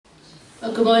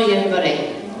Well, good morning, everybody.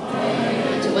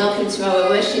 And welcome to our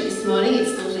worship this morning.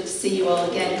 It's lovely to see you all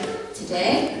again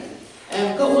today.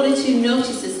 I've got one or two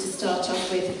notices to start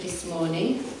off with this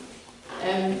morning.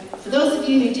 For those of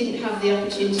you who didn't have the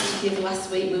opportunity to give last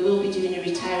week, we will be doing a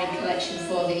retiring collection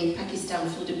for the Pakistan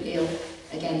flood appeal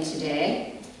again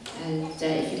today. And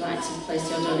if you'd like to place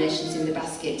your donations in the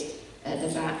basket at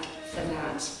the back for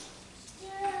that.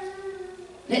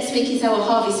 Next week is our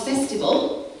Harvest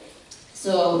Festival.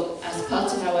 So, as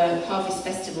part of our Harvest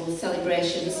Festival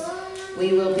celebrations,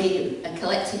 we will be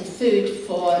collecting food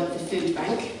for the food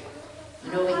bank.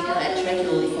 I know we collect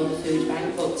regularly for the food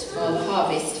bank, but for the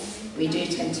harvest, we do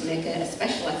tend to make a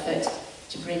special effort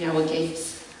to bring our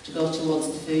gifts to go towards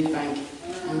the food bank,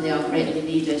 and they are greatly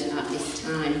needed at this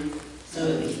time. So,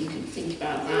 if you could think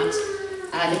about that.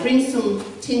 Either bring some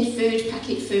tinned food,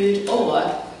 packet food,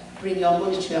 or bring your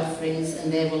monetary offerings,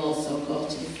 and they will also go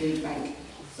to the food bank,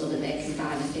 so that they can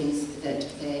buy the things that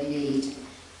they need.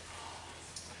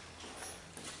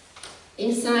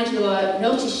 Inside your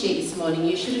notice sheet this morning,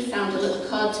 you should have found a little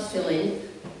card to fill in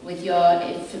with your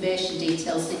information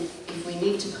details if we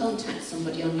need to contact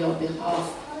somebody on your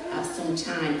behalf at some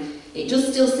time. It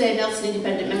does still say Nelson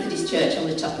Independent Methodist Church on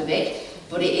the top of it,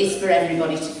 but it is for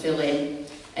everybody to fill in.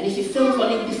 And if you filled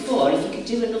one in before, if you could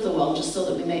do another one just so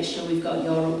that we make sure we've got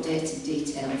your updated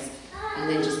details, and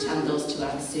then just hand those to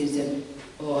either Susan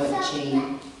or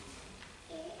Jean.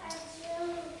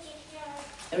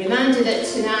 A reminder that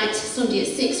tonight, Sunday at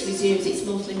 6, resumes its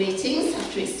monthly meetings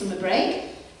after its summer break.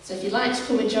 So if you'd like to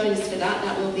come and join us for that,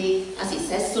 that will be, as it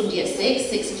says, Sunday at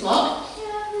 6 o'clock.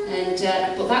 And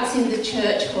but that's in the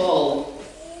church hall,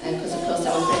 because of course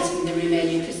our friends from the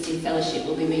Romanian Christian Fellowship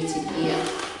will be meeting here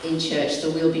in church,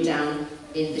 so we'll be down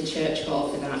in the church hall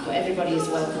for that. But everybody is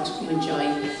welcome to come and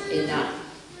join in that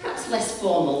perhaps less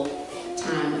formal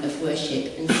time of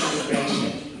worship and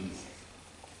celebration.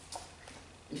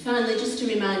 And finally, just a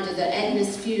reminder that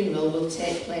Edna's funeral will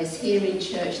take place here in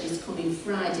church this coming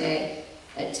Friday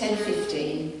at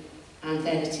 10:15 and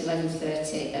then at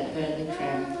 11:30 at Burnley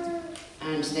Crown.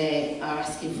 And they are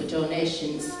asking for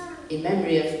donations in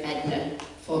memory of Edna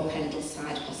for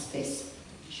Pendleside Hospice,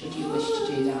 should you wish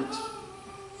to do that.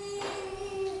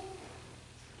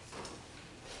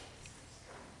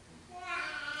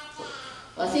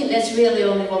 Well, I think there's really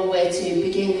only one way to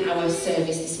begin our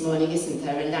service this morning, isn't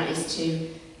there? And that is to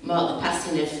mark the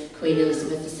passing of Queen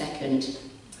Elizabeth II.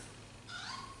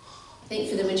 I think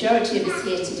for the majority of us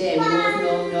here today, we will have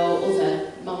known no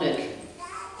other monarch.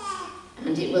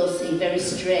 And it will seem very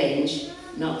strange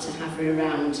not to have her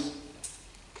around.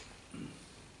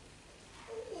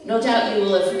 No doubt you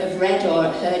will have read or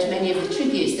heard many of the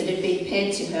tributes that have been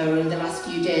paid to her in the last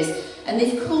few days, and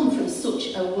they've come from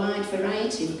such a wide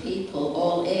variety of people,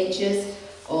 all ages,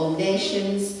 all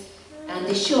nations, and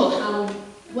they show how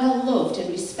well loved and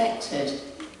respected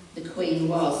the Queen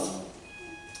was.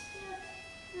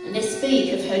 And they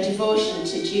speak of her devotion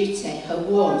to duty, her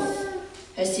warmth,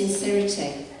 her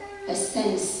sincerity, her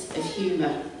sense of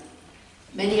humour.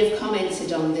 Many have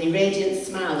commented on the radiant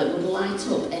smile that would light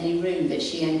up any room that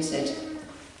she entered.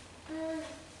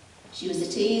 She was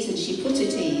at ease, and she put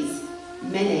at ease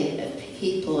many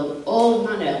people of all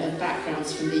manner of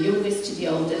backgrounds, from the youngest to the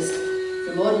oldest,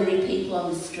 from ordinary people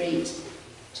on the street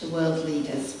to world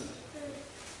leaders.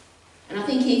 And I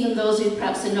think even those who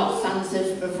perhaps are not fans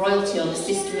of royalty or the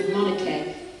system of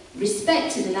monarchy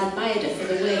respected and admired her for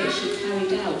the way that she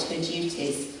carried out her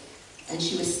duties. And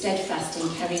she was steadfast in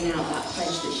carrying out that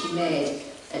pledge that she made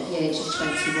at the age of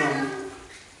 21.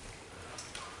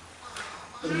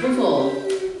 But above all,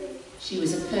 she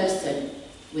was a person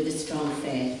with a strong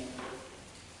faith.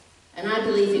 And I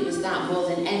believe it was that more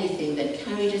than anything that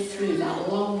carried her through that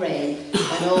long reign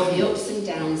and all the ups and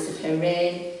downs of her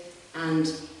reign and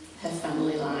her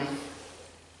family life.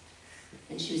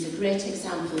 And she was a great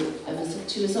example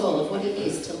to us all of what it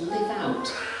is to live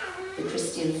out the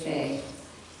Christian faith.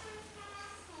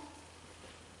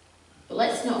 But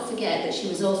let's not forget that she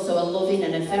was also a loving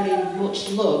and a very much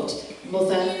loved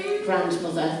mother,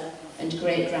 grandmother and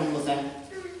great-grandmother.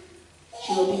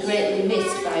 She will be greatly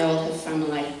missed by all her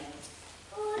family,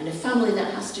 and a family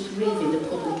that has to grieve in the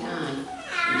public eye,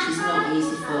 which is not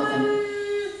easy for them.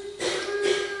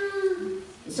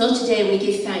 And so today we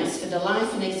give thanks for the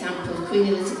life and example of Queen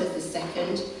Elizabeth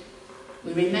II.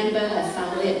 We remember her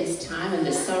family at this time and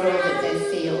the sorrow that they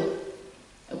feel,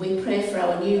 and we pray for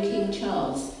our new King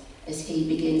Charles as he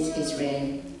begins his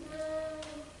reign.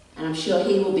 And I'm sure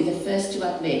he will be the first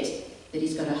to admit that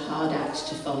he's got a hard act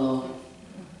to follow.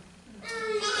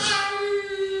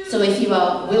 So if you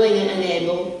are willing and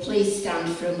able, please stand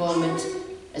for a moment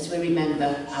as we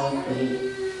remember our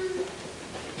Queen.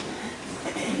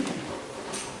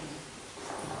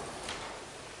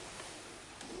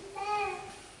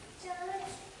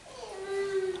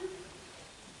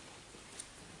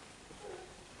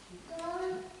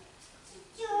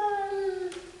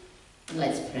 And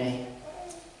let's pray.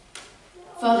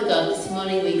 Father God, this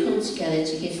morning we come together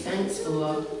to give thanks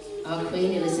for our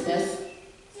Queen Elizabeth.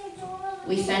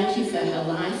 We thank you for her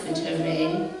life and her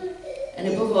reign, and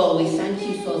above all we thank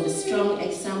you for the strong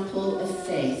example of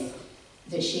faith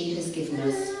that she has given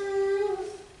us.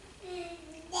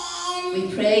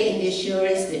 We pray in the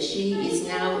assurance that she is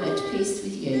now at peace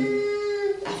with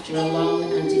you after a long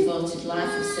and devoted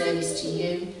life of service to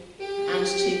you and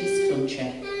to this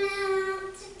country.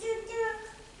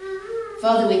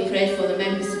 Father, we pray for the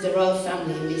members of the royal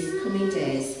family in these coming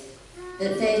days,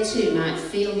 that they too might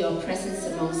feel your presence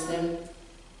amongst them,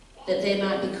 that they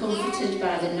might be comforted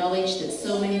by the knowledge that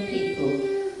so many people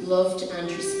loved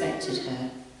and respected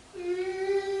her.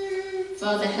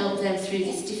 Father, help them through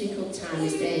this difficult time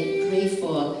as they grieve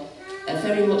for a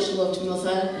very much loved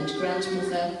mother and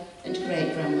grandmother and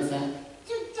great-grandmother,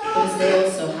 but as they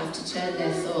also have to turn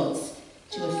their thoughts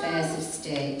to affairs of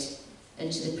state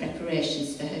and to the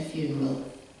preparations for her funeral.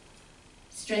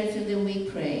 Strengthen them, we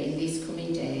pray, in these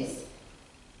coming days,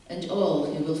 and all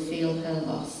who will feel her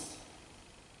loss.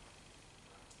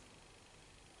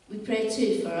 We pray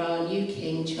too for our new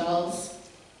King, Charles.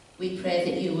 We pray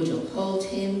that you would uphold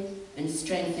him and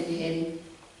strengthen him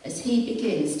as he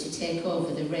begins to take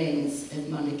over the reins of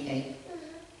monarchy.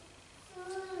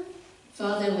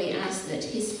 Father, we ask that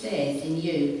his faith in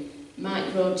you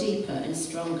might grow deeper and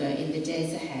stronger in the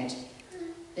days ahead,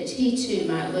 that he too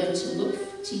might learn to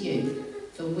look to you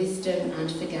for wisdom and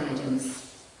for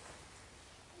guidance.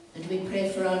 And we pray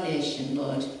for our nation,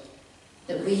 Lord,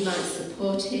 that we might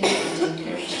support him and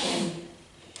encourage him,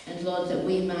 and Lord, that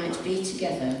we might be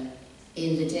together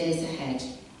in the days ahead.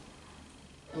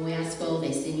 And we ask all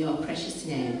this in your precious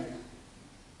name.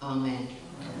 Amen.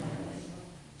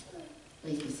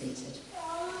 Please be seated.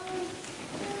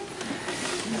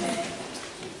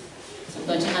 So I'm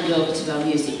going to hand you over to our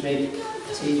music group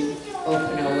to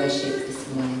open our worship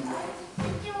this morning.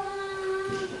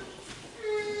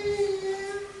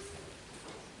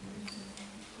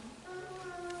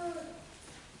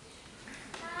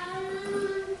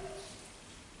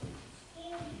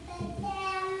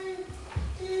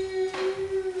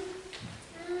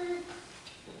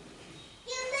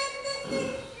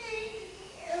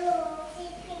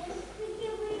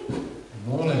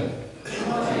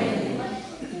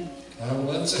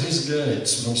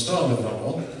 Gates. We'll start with that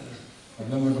one,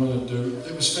 and then we're going to do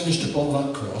It Was Finished Upon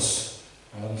That Cross,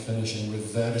 and finishing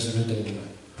with There Is a Redeemer.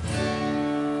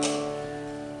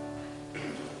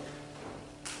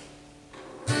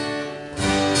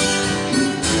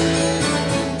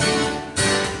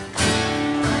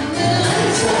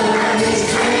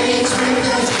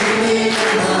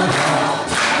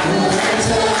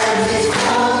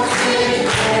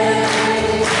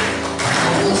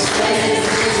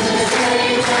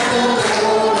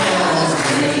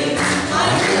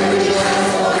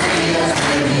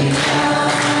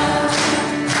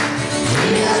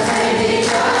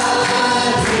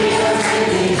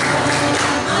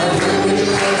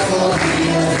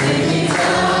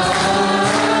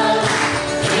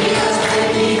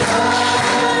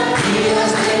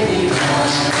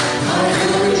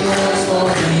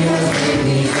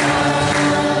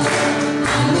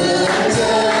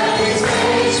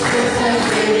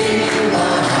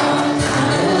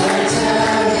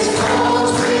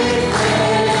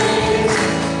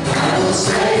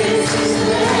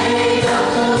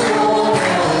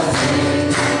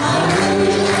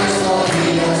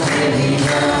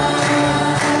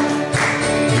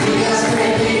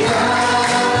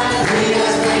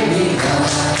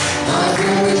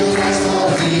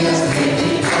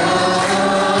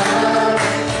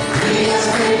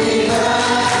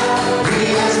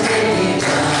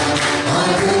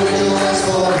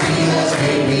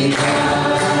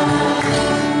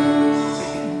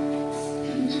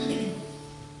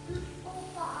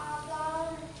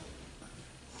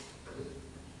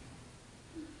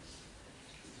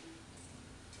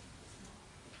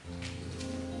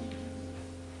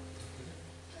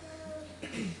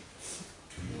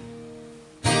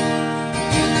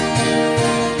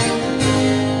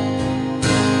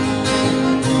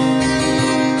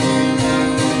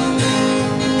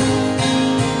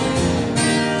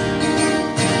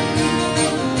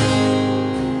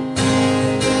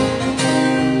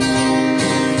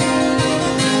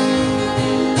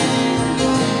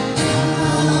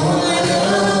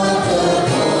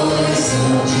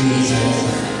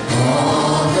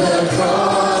 On the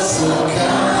cross of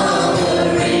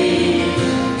Calvary.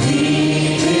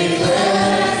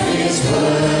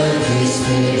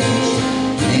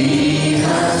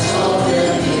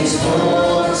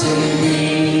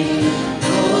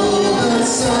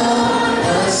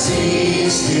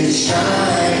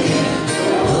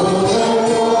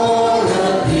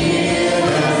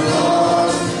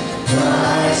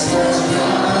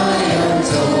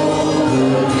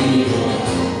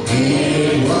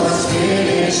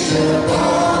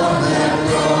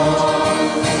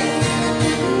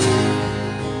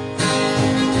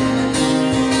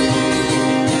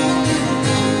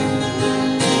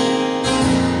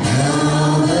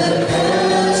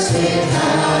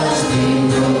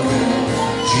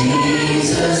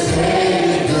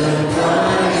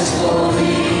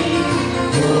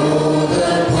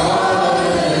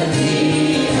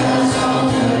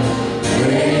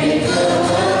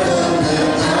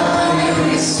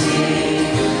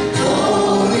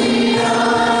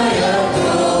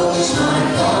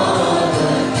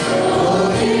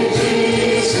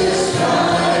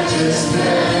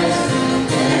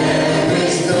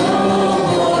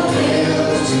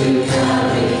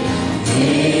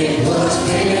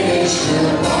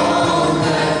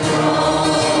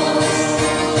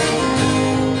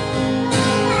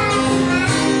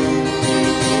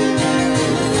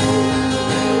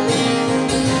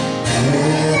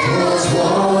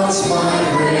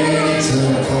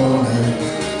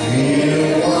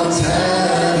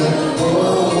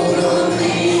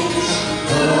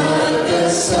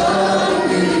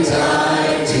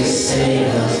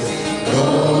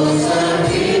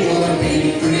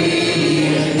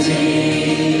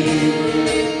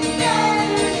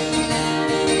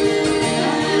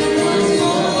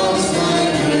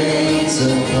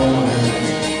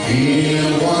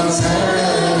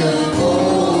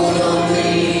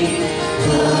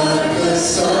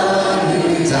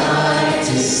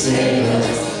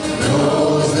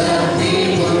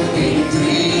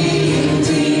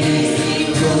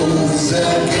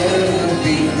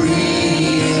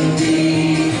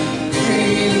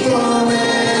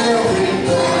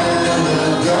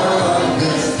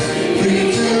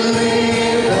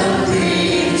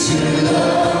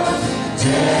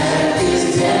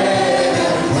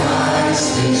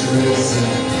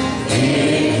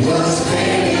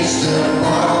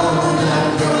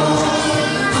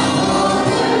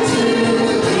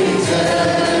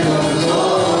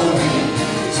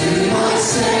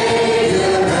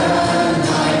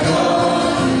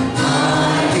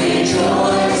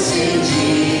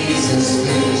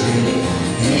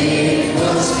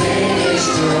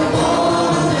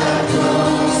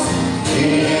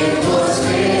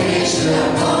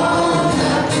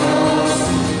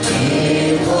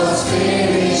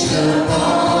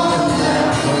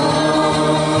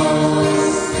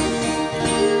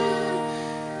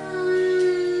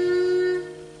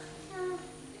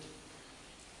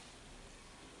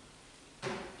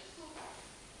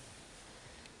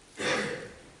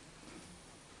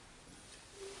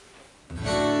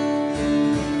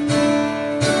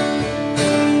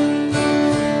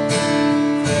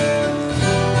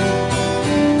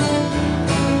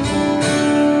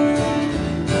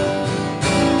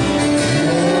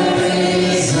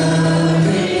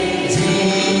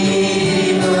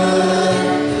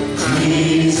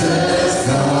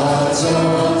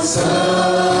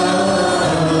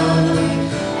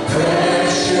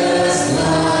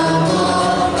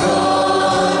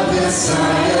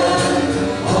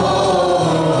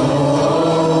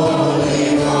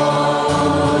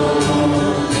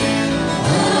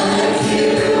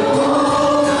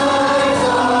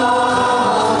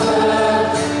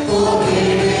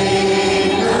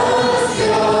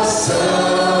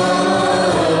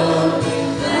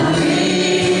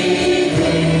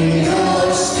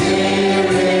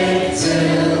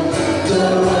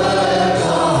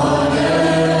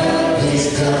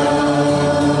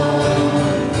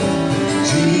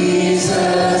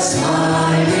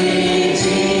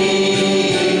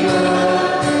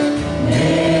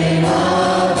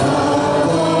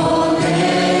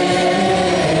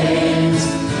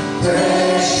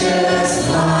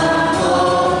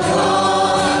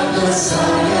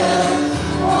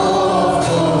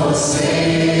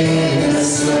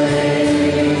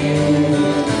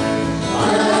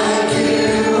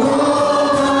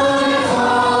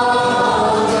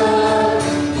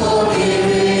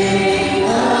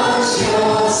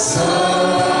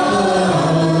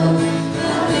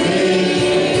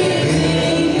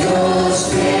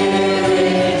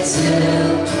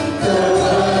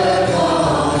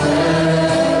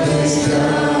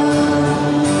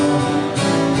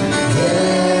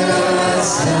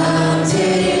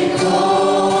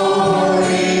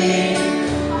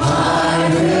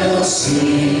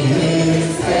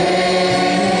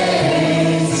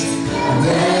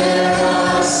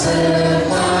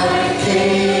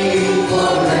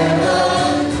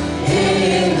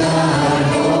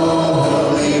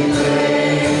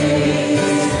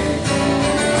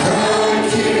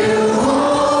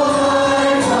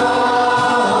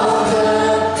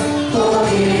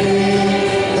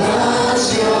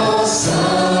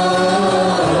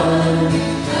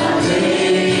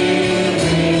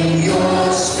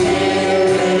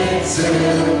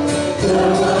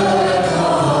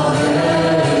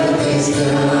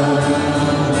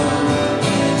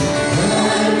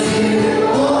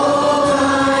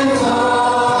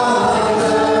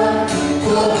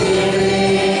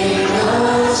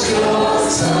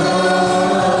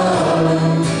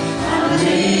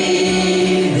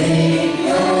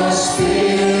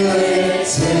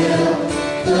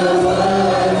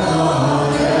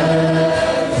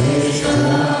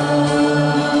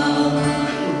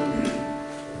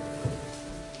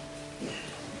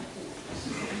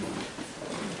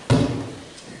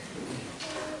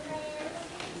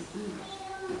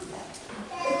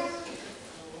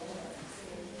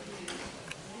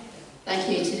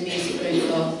 Thank you to the music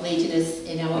group for leading us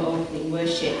in our opening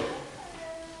worship.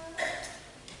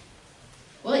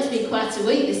 Well, it's been quite a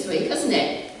week this week, hasn't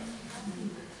it?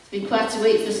 It's been quite a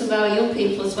week for some of our young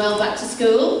people as well, back to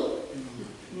school.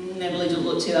 Emily doesn't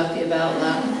look too happy about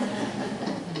that.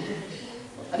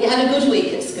 Have you had a good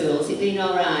week at school? Has it been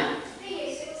all right?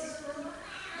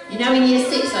 You're now in year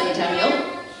 6, are you,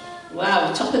 Daniel?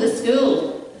 Wow, top of the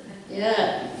school.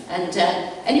 Yeah. And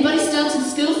anybody started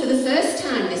school for the first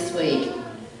time this week?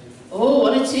 Oh,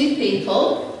 1 or 2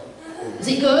 people. Is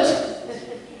it good?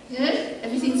 Yeah?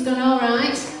 Everything's gone all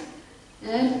right?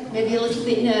 Yeah? Maybe a little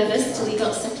bit nervous till you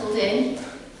got settled in.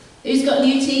 Who's got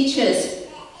new teachers?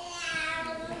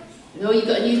 No, you've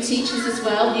got new teachers as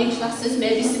well, new classes,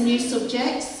 maybe some new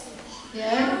subjects.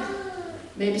 Yeah?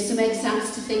 Maybe some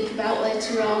exams to think about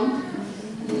later on.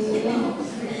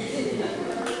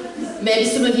 Maybe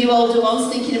some of you older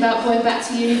ones thinking about going back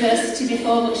to university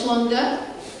before much longer.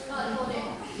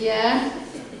 Yeah?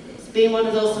 It's been one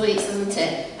of those weeks, hasn't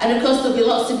it? And of course there'll be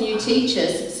lots of new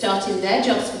teachers starting their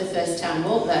jobs for the first time,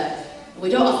 won't there? We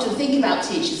don't often think about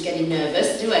teachers getting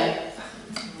nervous, do we?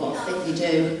 But I think we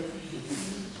do.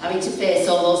 Having to face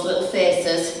all those little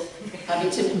faces, having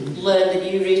to learn the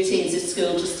new routines of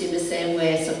school just in the same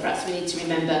way, so perhaps we need to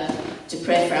remember to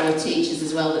pray for our teachers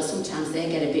as well, that sometimes they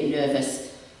get a bit nervous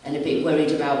and a bit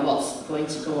worried about what's going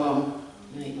to go on.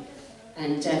 Right.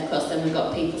 And of course then we've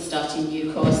got people starting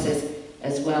new courses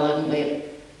as well, haven't we?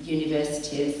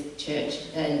 Universities, church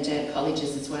and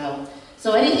colleges as well.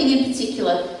 So anything in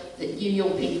particular that you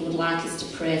young people would like us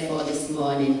to pray for this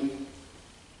morning?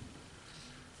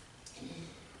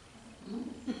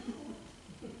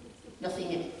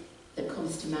 Nothing that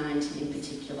comes to mind in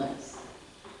particular.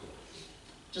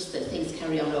 Just that things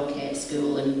carry on okay at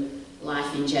school and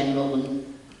life in general, and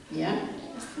yeah?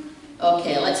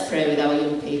 Okay, let's pray with our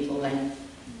young people then.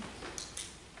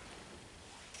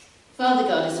 Father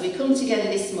God, as we come together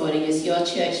this morning as your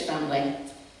church family,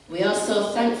 we are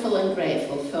so thankful and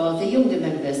grateful for the younger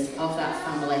members of that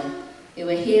family who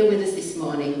are here with us this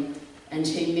morning and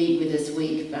who meet with us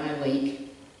week by week.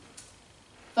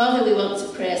 Father, we want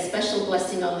to pray a special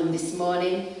blessing on them this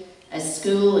morning as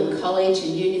school and college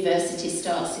and university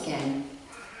starts again.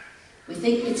 We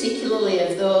think particularly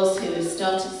of those who have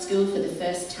started school for the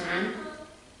first time,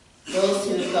 those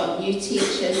who have got new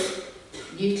teachers,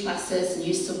 new classes,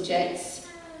 new subjects,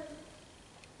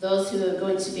 those who are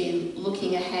going to be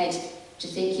looking ahead to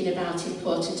thinking about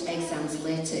important exams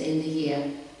later in the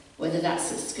year, whether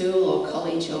that's at school or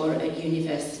college or at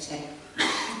university.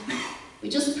 We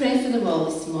just pray for them all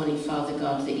this morning, Father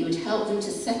God, that you would help them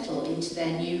to settle into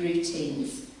their new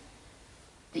routines,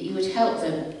 that you would help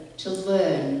them to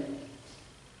learn.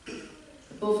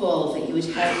 Above all, that you would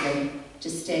help them to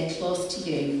stay close to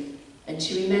you and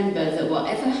to remember that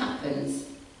whatever happens,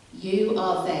 you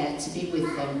are there to be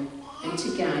with them and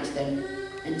to guide them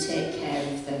and take care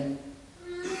of them.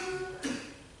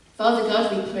 Father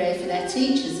God, we pray for their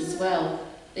teachers as well,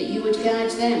 that you would guide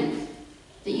them,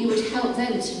 that you would help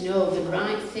them to know the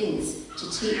right things to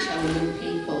teach our young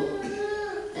people,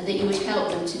 and that you would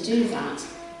help them to do that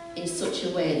in such a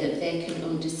way that they can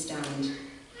understand.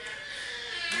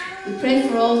 We pray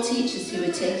for all teachers who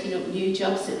are taking up new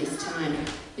jobs at this time,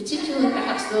 particularly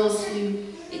perhaps those who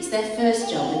it's their first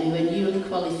job and who are newly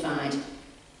qualified,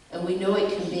 and we know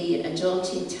it can be a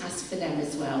daunting task for them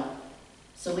as well.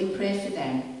 So we pray for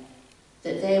them,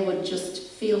 that they would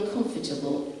just feel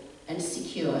comfortable and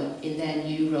secure in their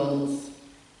new roles.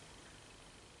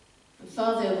 And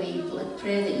Father, we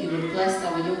pray that you would bless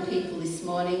our young people this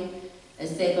morning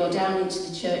as they go down into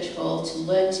the church hall to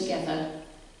learn together.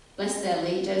 Bless their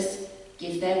leaders,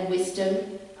 give them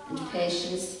wisdom and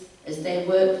patience as they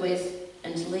work with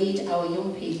and lead our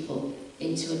young people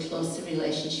into a closer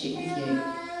relationship with you.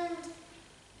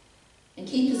 And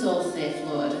keep us all safe,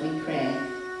 Lord, we pray,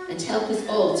 and help us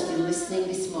all to be listening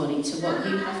this morning to what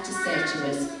you have to say to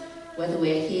us, whether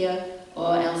we're here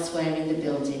or elsewhere in the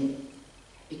building,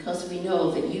 because we know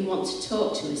that you want to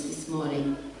talk to us this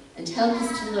morning and help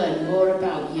us to learn more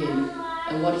about you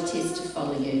and what it is to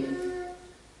follow you.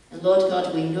 And Lord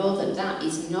God, we know that that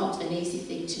is not an easy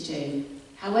thing to do,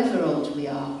 however old we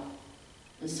are.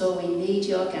 And so we need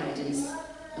your guidance,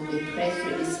 and we pray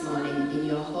for it this morning in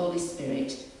your Holy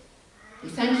Spirit. We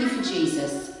thank you for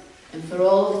Jesus and for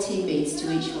all that he means to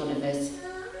each one of us.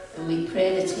 And we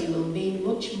pray that he will mean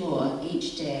much more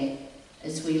each day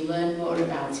as we learn more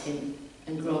about him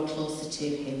and grow closer to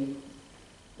him.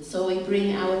 And so we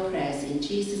bring our prayers in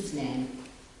Jesus' name.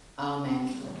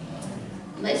 Amen.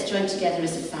 Let's join together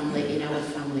as a family in our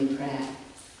family prayer.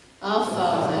 Our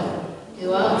Father,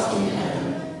 who art in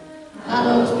heaven,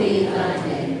 hallowed be thy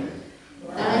name.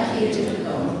 Thy kingdom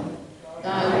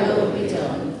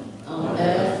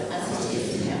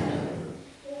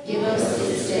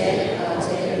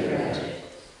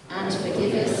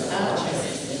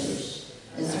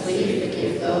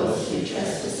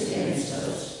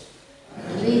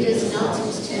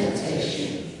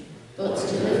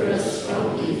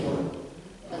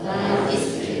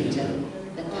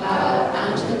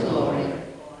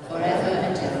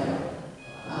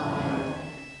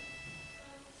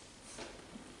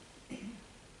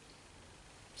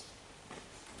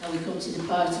Now we come to the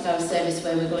part of our service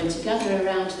where we're going to gather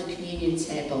around the communion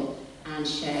table and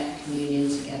share communion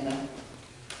together.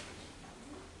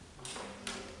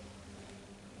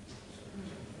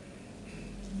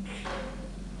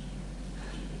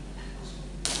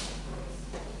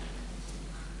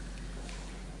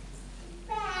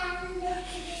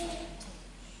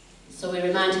 So we're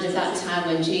reminded of that time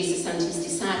when Jesus and his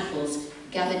disciples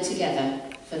gathered together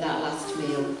for that last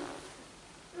meal.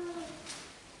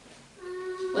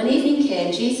 When evening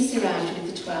came, Jesus arrived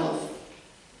with the 12.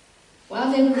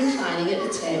 While they were reclining at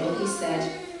the table, he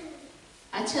said,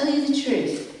 "I tell you the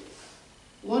truth,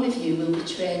 one of you will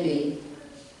betray me,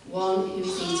 one who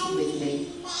is eating with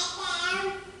me."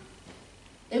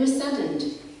 They were saddened,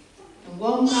 and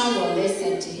one by one they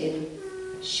said to him,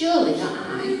 "Surely not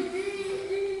I."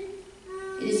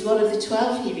 "It is one of the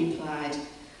 12, he replied,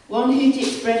 "one who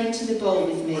dips bread into the bowl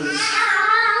with me.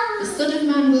 The Son of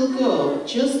Man will go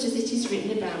just as it is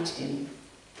written about him.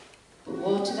 But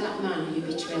woe to that man who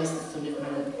betrays the Son of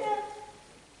Man.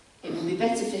 It would be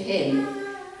better for him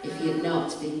if he had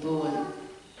not been born."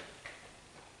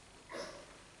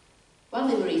 While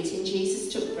they were eating,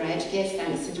 Jesus took bread, gave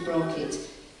thanks and broke it,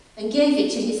 and gave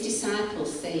it to his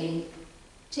disciples, saying,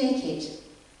 "Take it,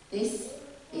 this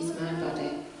is my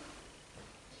body."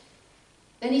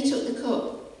 Then he took the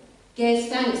cup, gave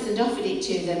thanks and offered it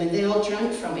to them, and they all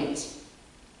drank from it.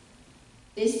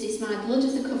 "This is my blood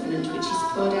of the covenant, which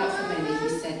is poured out for many,"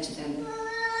 he said to them.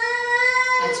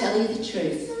 "I tell you the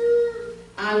truth,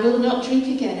 I will not drink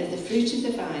again of the fruit of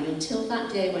the vine until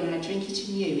that day when I drink it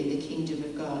anew in the kingdom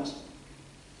of God."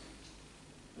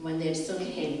 And when they had sung a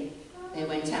hymn, they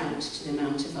went out to the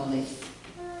Mount of Olives.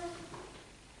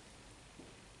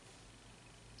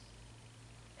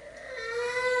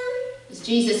 As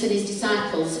Jesus and his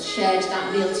disciples shared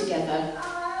that meal together,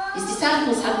 his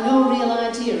disciples had no real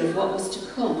idea of what was to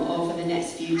come over the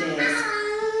next few days.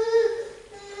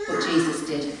 But Jesus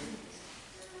did.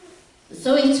 And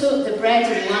so he took the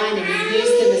bread and wine and he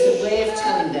used them as a way of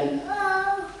telling them,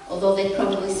 although they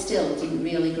probably still didn't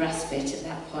really grasp it at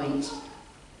that point.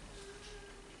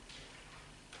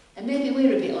 And maybe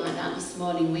we're a bit like that this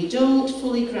morning. We don't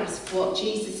fully grasp what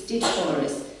Jesus did for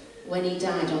us when he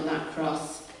died on that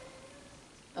cross.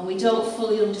 And we don't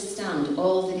fully understand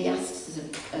all that he asks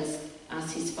of us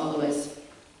as his followers.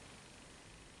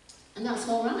 And that's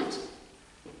all right.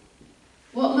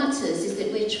 What matters is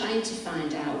that we're trying to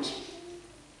find out,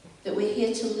 that we're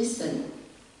here to listen,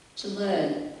 to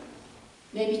learn,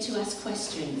 maybe to ask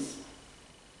questions.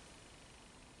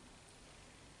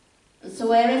 And so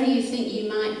wherever you think you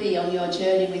might be on your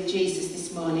journey with Jesus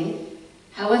this morning,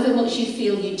 however much you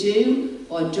feel you do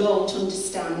or don't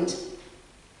understand,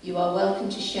 you are welcome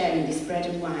to share in this bread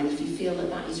and wine if you feel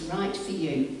that that is right for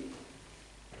you,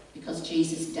 because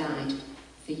Jesus died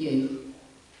for you.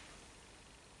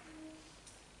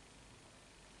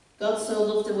 God so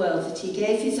loved the world that he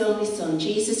gave his only Son,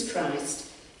 Jesus Christ,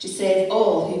 to save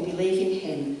all who believe in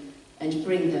him and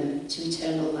bring them to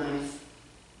eternal life.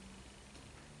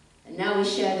 And now we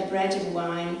share the bread and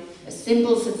wine as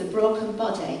symbols of the broken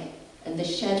body and the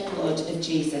shed blood of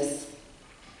Jesus.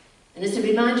 And as a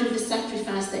reminder of the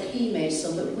sacrifice that he made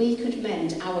so that we could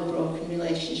mend our broken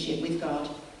relationship with God,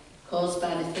 caused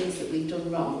by the things that we've done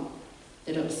wrong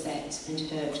that upset and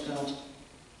hurt God.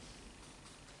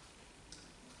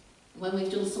 When we've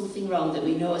done something wrong that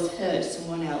we know has hurt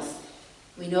someone else,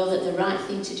 we know that the right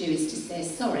thing to do is to say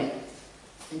sorry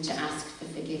and to ask for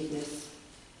forgiveness.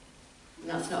 And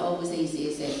that's not always easy,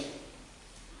 is it?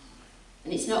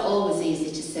 And it's not always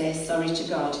easy to say sorry to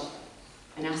God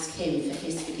and ask him for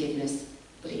his forgiveness,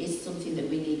 but it is something that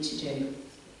we need to do.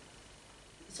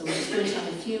 So we're just going to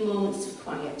have a few moments of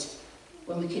quiet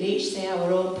when we can each say our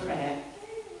own prayer.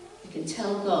 We can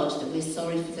tell God that we're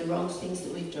sorry for the wrong things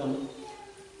that we've done,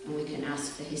 and we can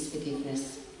ask for his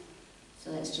forgiveness.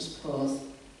 So let's just pause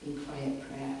in quiet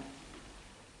prayer.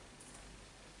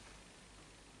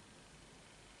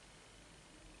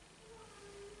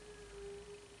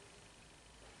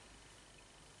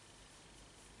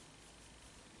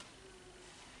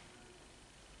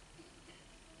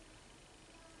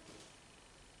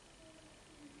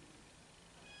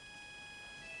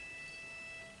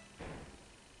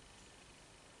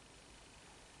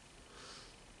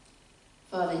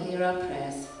 Father, hear our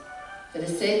prayers for the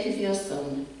sake of your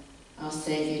Son, our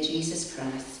Saviour, Jesus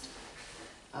Christ.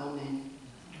 Amen.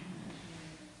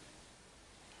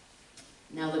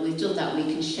 Now that we've done that, we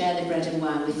can share the bread and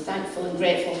wine with thankful and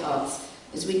grateful hearts,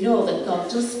 as we know that God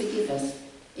does forgive us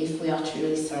if we are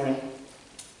truly sorry.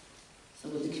 So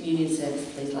would the communion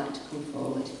service please like to come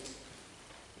forward?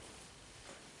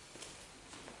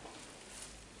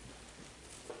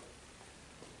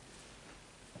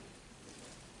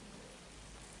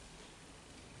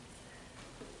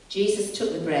 Jesus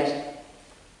took the bread.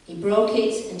 He broke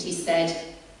it and he said,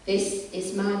 "This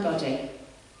is my body,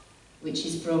 which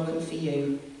is broken for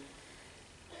you."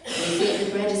 And you eat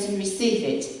the bread as you receive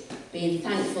it, being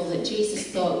thankful that Jesus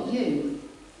thought you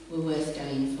were worth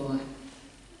dying for.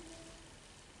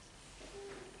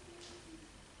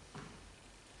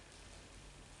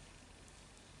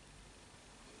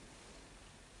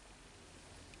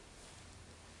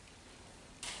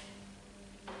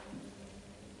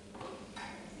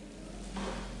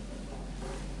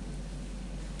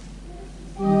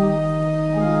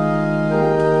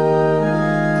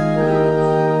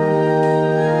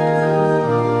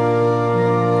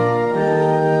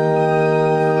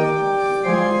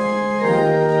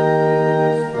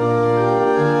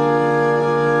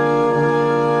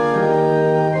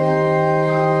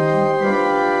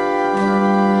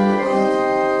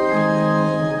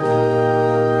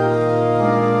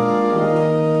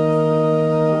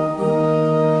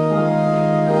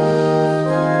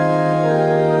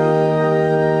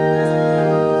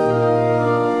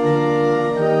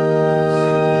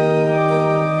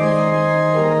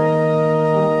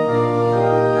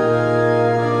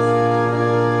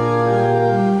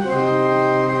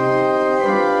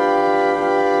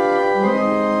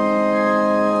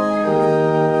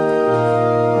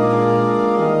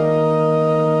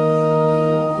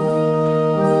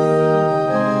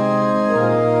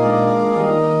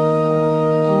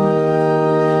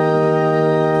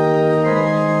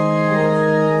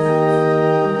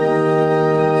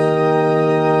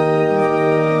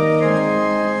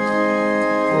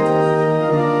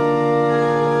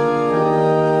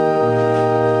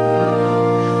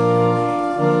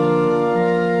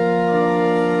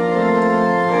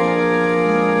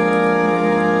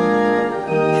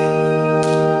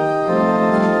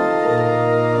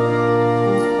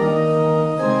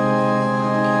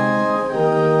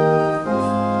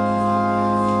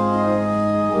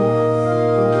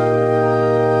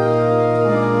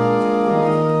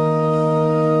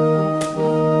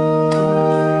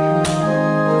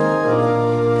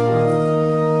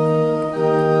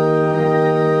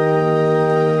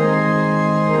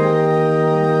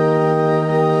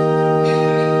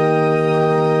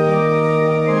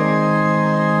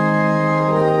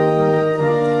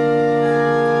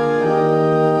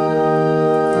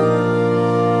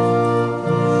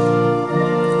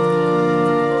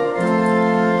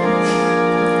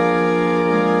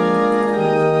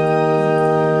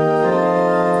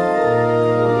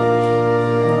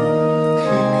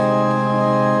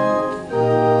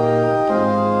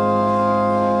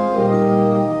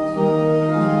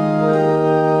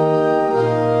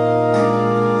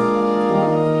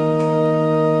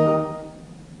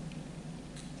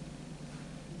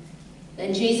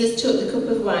 Then Jesus took the cup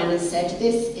of wine and said,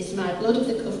 "This is my blood of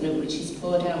the covenant, which is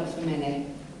poured out for many."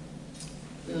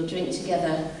 We will drink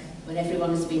together when everyone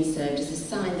has been served as a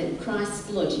sign that Christ's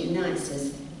blood unites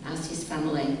us as his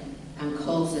family and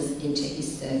calls us into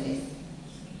his service.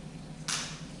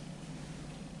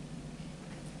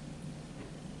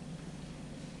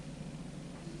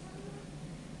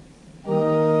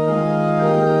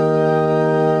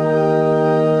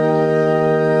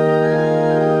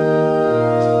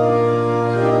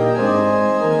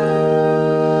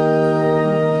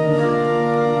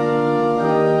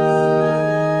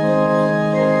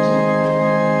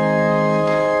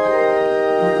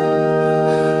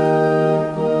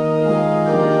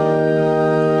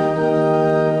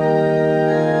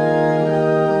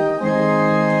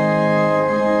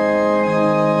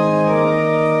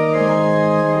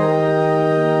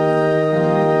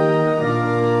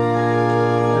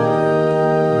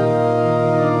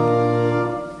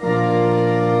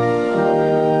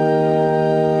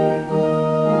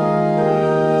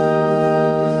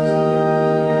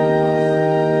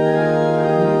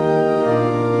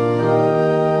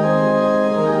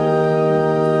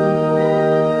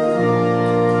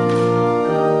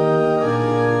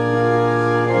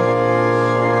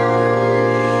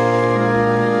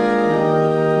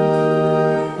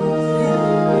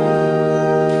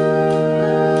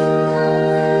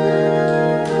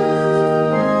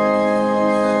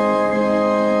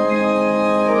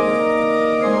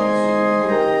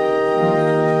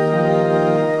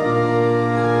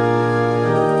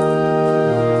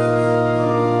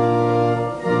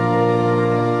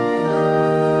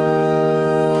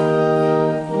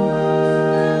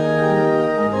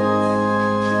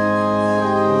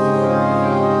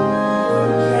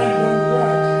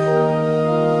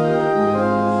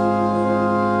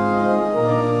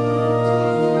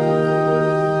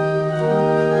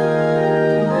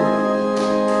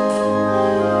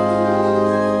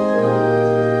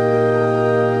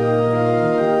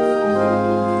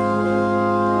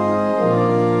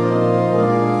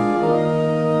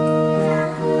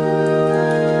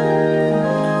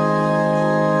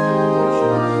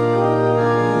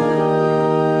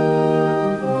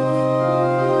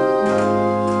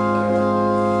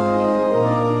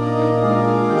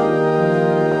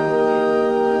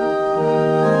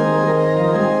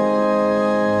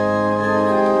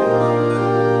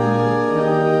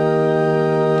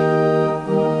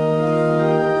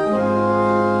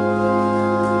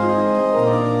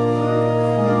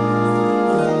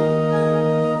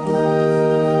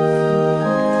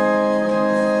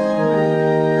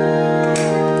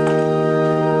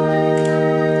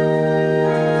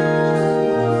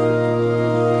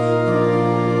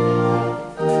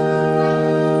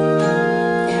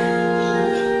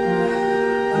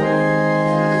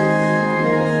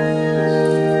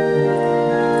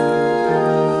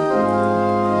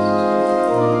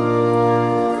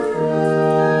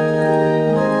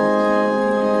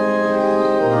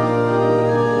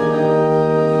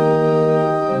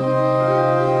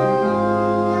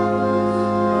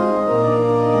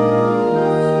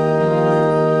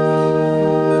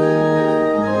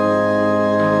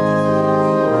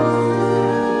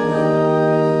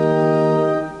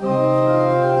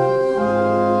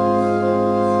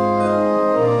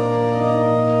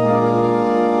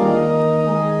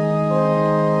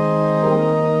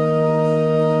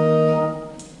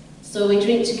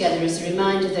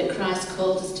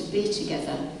 be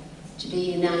together, to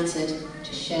be united,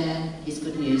 to share his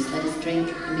good news. Let us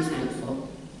drink and be thankful.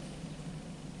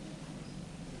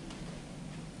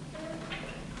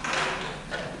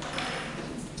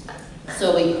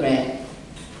 So we pray.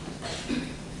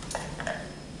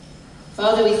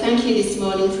 Father, we thank you this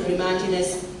morning for reminding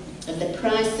us of the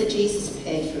price that Jesus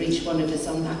paid for each one of us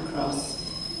on that cross.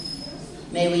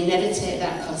 May we never take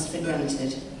that cost for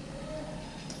granted.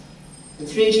 And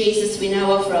through Jesus, we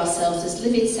now offer ourselves as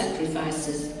living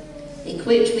sacrifices,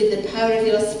 equipped with the power of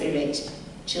your Spirit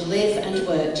to live and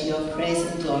work to your praise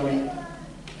and glory.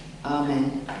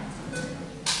 Amen.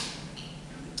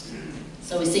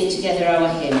 So we sing together our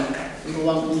hymn, number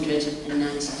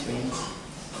 193.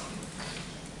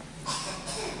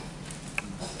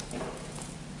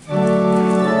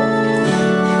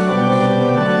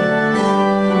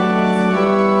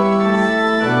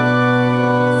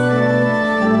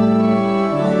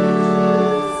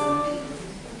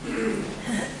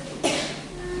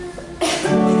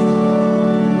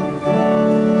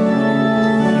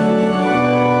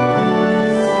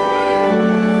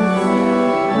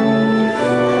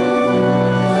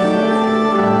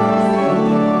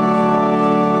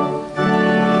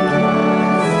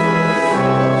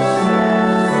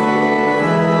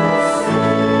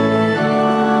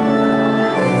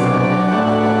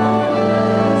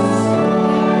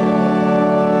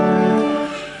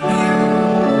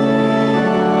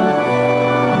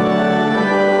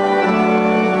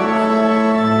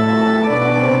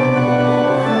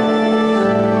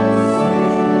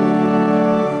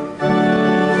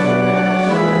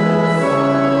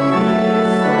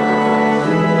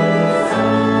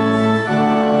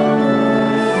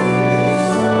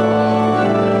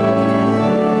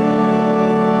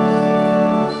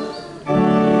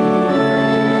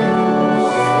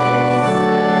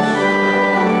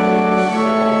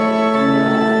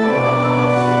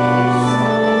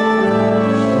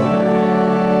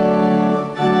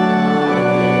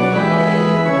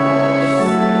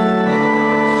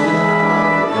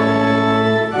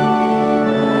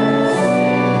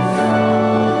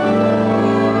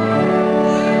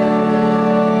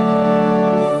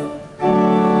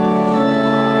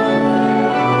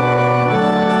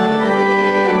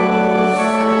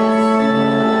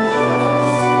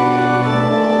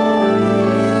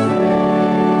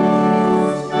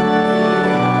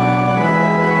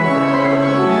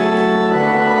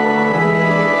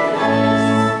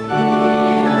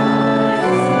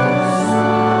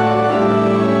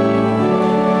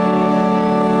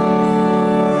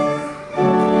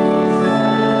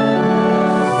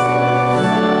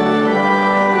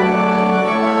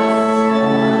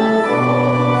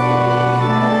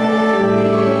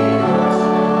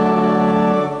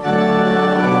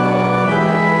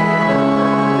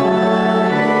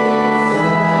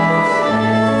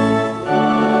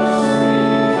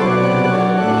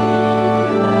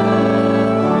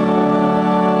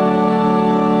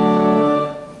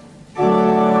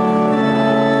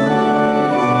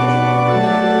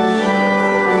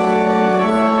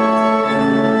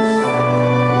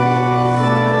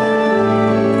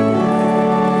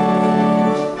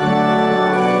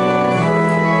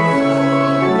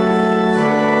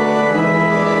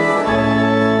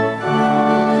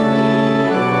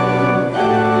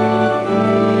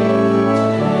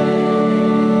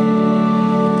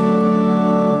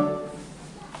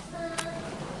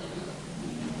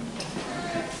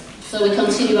 So we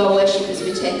continue our worship as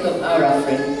we take up our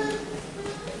offering.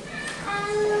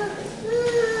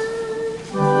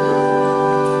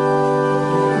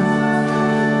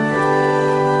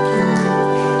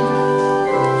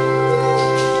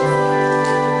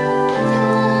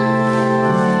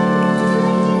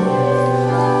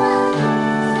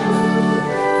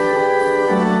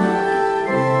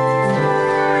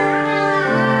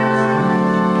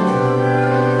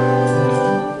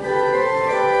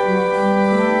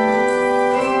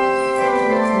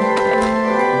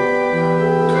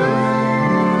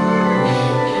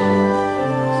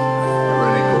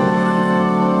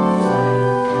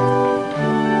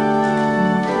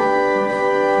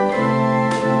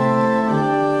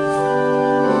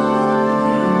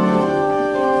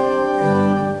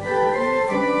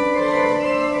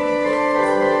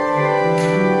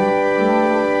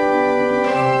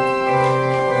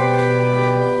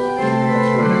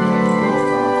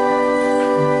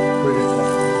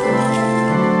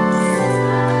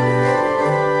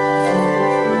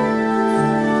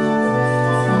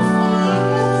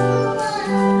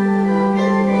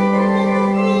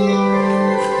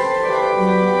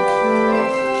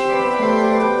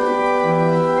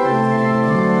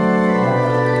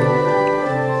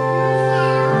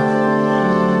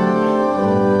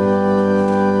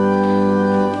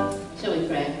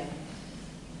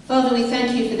 Father, we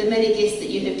thank you for the many gifts that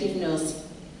you have given us,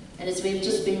 and as we've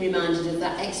just been reminded of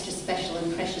that extra special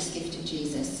and precious gift of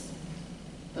Jesus.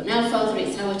 But now, Father,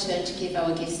 it's our turn to give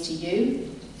our gifts to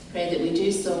you. Pray that we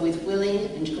do so with willing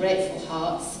and grateful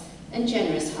hearts and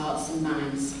generous hearts and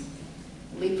minds.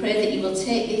 We pray that you will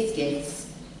take these gifts,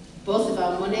 both of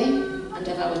our money and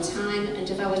of our time and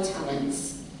of our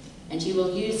talents, and you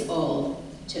will use all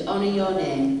to honour your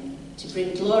name, to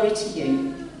bring glory to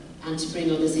you, and to bring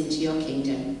others into your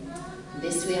kingdom. And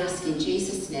this we ask in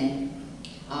Jesus' name.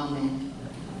 Amen.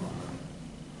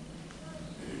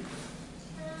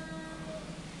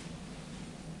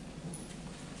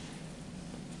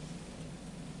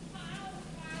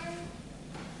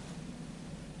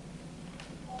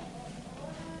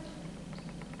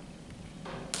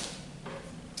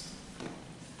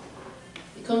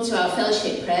 We come to our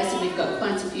fellowship prayers, and we've got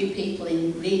quite a few people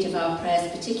in need of our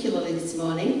prayers, particularly this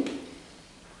morning.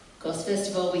 Of course, first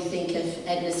of all, we think of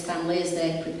Edna's family as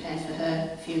they prepare for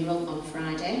her funeral on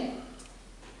Friday.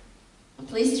 I'm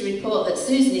pleased to report that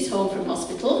Susan is home from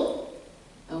hospital,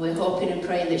 and we're hoping and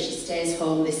praying that she stays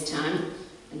home this time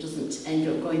and doesn't end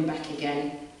up going back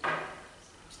again.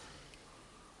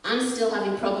 Anne's still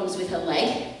having problems with her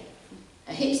leg.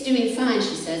 Her hip's doing fine,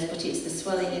 she says, but it's the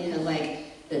swelling in her leg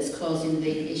that's causing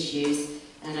the issues,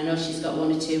 and I know she's got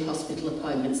 1 or 2 hospital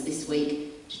appointments this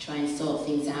week to try and sort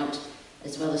things out,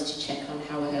 as well as to check on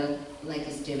how her leg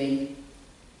is doing.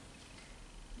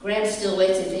 Graham's still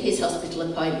waiting for his hospital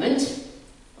appointment,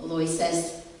 although he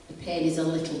says the pain is a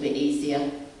little bit easier,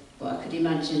 but I could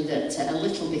imagine that a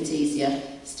little bit easier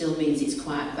still means it's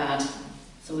quite bad,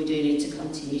 so we do need to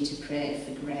continue to pray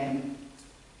for Graham.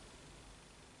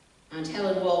 And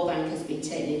Helen Wallbank has been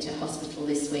taken into hospital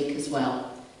this week as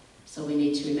well, so we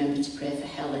need to remember to pray for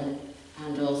Helen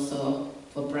and also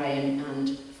for Brian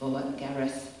and for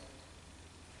Gareth.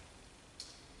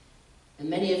 And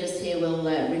many of us here will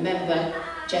remember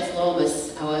Jeff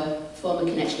Lomas, our former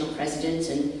Connectional president,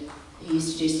 and he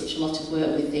used to do such a lot of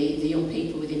work with the young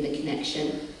people within the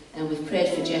Connection. And we've prayed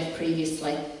for Jeff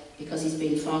previously because he's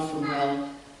been far from well.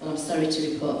 Well, I'm sorry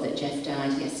to report that Jeff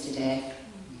died yesterday.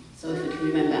 So if we can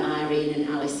remember Irene and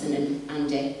Alison and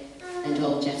Andy and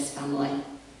all Jeff's family,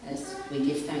 as we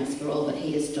give thanks for all that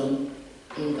he has done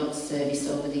in God's service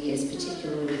over the years,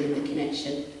 particularly within the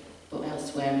Connection, but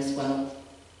elsewhere as well.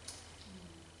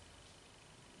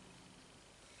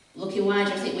 Looking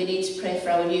wider, I think we need to pray for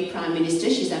our new Prime Minister.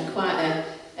 She's had quite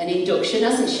an induction,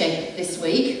 hasn't she, this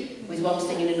week, with one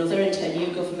thing and another, and her new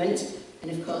government, and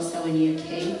of course our new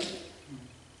King.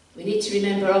 We need to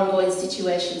remember ongoing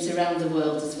situations around the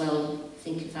world as well.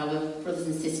 Think of our brothers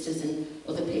and sisters and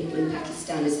other people in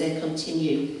Pakistan as they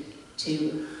continue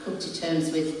to come to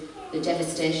terms with the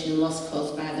devastation and loss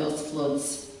caused by those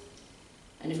floods.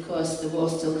 And of course the war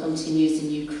still continues in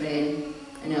Ukraine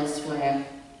and elsewhere.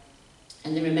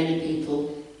 And there are many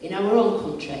people in our own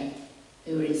country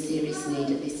who are in serious need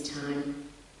at this time.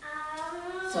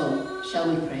 So,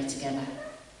 shall we pray together?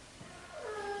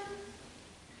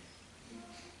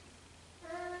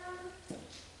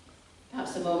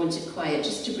 Perhaps a moment of quiet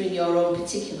just to bring your own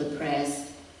particular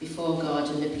prayers before God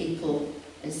and the people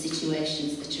and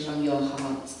situations that are on your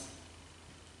hearts.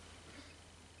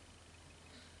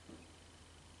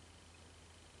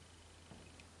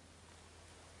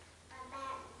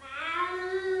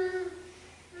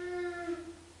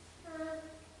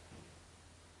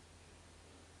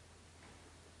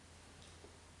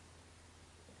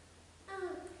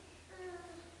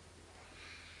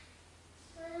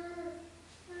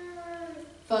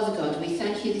 Father God, we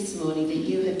thank you this morning that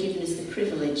you have given us the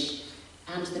privilege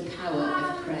and the power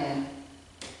of prayer.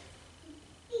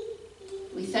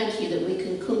 We thank you that we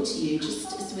can come to you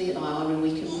just as we are, and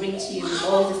we can bring to you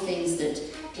all the things that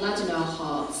gladden our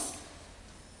hearts,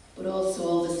 but also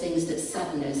all the things that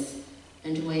sadden us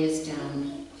and weigh us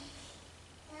down.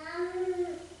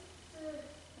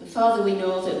 And Father, we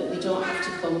know that we don't have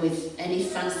to come with any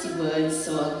fancy words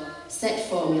or set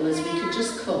formulas. We can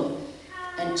just come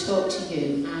and talk to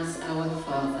you as our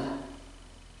Father.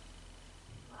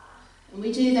 And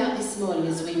we do that this morning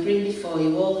as we bring before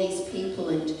you all these people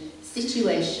and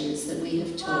situations that we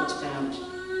have talked about.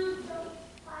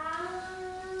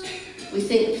 We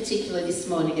think particularly this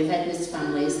morning of Edna's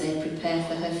family as they prepare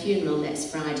for her funeral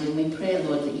next Friday, and we pray,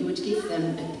 Lord, that you would give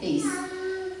them a peace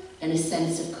and a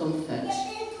sense of comfort.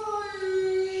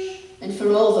 And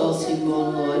for all those who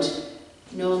mourn, Lord,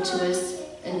 known to us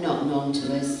and not known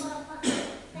to us,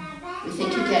 we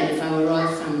think again of our royal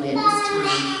family at this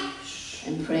time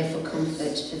and pray for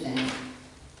comfort for them.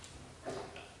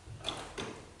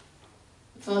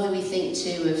 Father, we think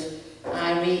too of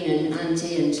Irene and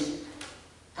Andy and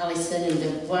Alison and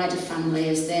the wider family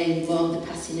as they mourned the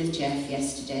passing of Jeff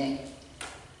yesterday.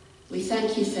 We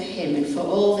thank you for him and for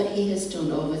all that he has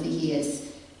done over the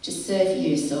years to serve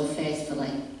you so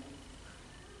faithfully.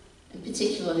 And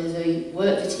particularly the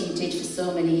work that he did for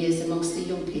so many years amongst the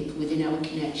young people within our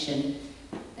connection,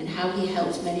 and how he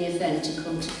helped many of them to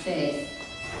come to faith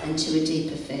and to a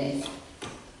deeper faith.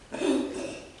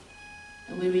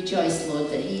 And we rejoice, Lord,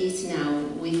 that he is now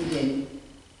with you,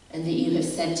 and that you have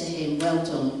said to him, "Well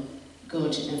done,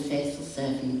 good and faithful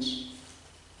servant."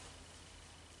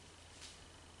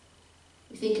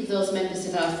 We think of those members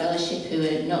of our fellowship who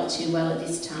are not too well at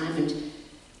this time and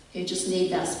who just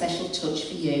need that special touch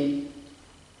for you.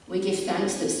 We give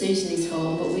thanks that Susan is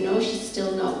home, but we know she's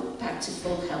still not back to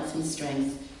full health and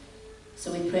strength.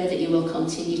 So we pray that you will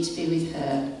continue to be with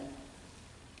her.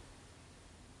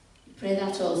 We pray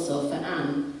that also for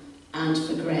Anne and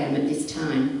for Graham at this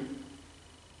time.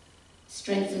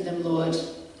 Strengthen them, Lord.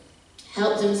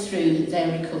 Help them through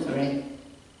their recovery.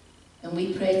 And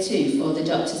we pray too for the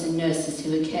doctors and nurses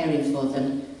who are caring for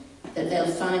them, that they'll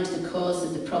find the cause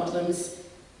of the problems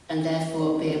and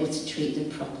therefore be able to treat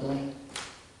them properly.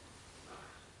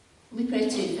 We pray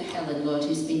too for Helen, Lord,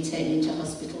 who's been taken into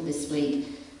hospital this week.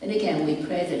 And again, we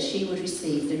pray that she would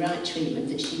receive the right treatment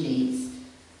that she needs,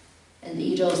 and that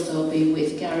you'd also be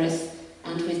with Gareth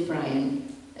and with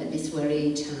Brian at this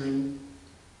worrying time.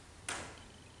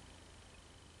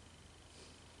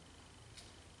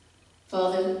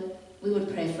 Father, we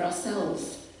would pray for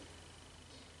ourselves.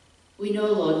 We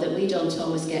know, Lord, that we don't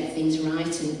always get things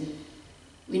right, and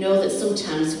we know that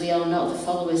sometimes we are not the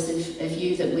followers of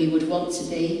you that we would want to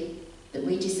be, that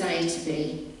we desire to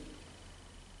be.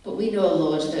 But we know,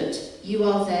 Lord, that you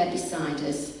are there beside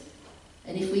us,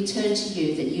 and if we turn to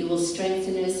you, that you will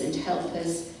strengthen us and help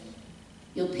us.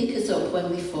 You'll pick us up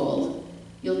when we fall,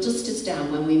 you'll dust us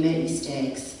down when we make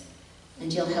mistakes,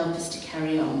 and you'll help us to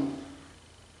carry on.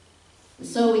 And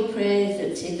so we pray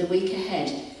that in the week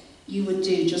ahead, you would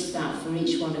do just that for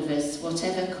each one of us,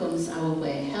 whatever comes our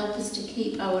way. Help us to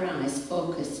keep our eyes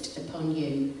focused upon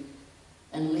you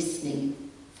and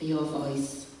listening for your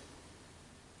voice.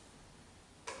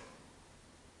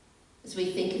 As we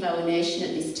think of our nation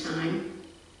at this time,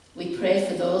 we pray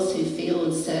for those who feel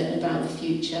uncertain about the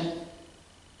future,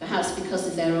 perhaps because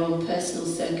of their own personal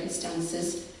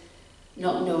circumstances,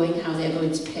 not knowing how they're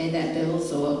going to pay their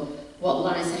bills or what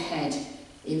lies ahead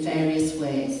in various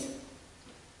ways.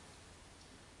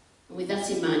 And with that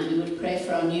in mind, we would pray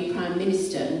for our new Prime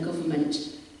Minister and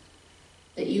government,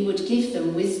 that you would give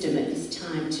them wisdom at this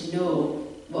time to know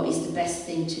what is the best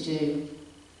thing to do.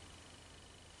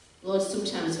 Lord,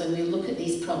 sometimes when we look at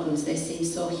these problems, they seem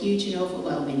so huge and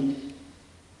overwhelming,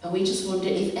 and we just wonder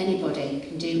if anybody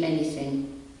can do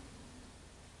anything.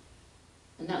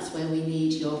 And that's where we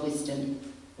need your wisdom,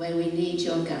 where we need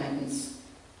your guidance.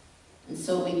 And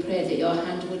so we pray that your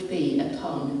hand would be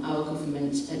upon our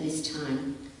government at this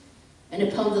time, and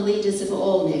upon the leaders of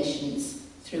all nations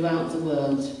throughout the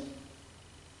world.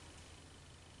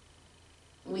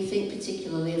 And we think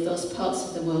particularly of those parts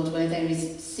of the world where there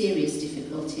is serious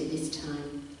difficulty at this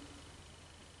time.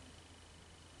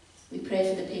 We pray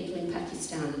for the people in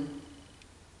Pakistan.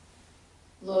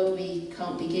 Lord, we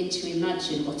can't begin to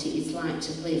imagine what it is like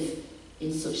to live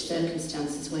in such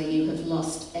circumstances where you have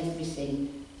lost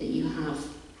everything that you have,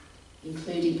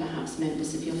 including perhaps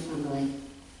members of your family.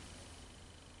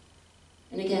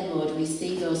 And again, Lord, we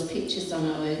see those pictures on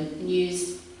our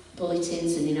news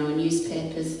bulletins and in our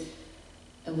newspapers,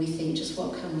 and we think, just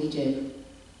what can we do?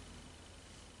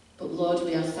 But Lord,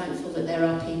 we are thankful that there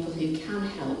are people who can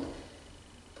help,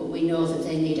 but we know that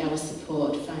they need our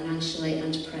support financially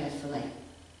and prayerfully.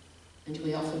 And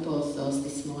we offer both those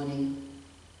this morning.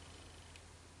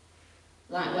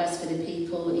 Likewise for the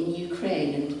people in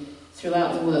Ukraine and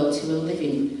throughout the world who are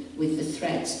living with the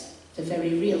threat, the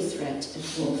very real threat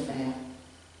of warfare.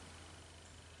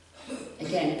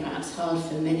 Again, perhaps hard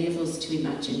for many of us to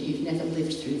imagine who've never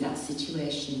lived through that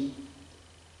situation.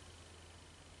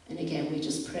 And again, we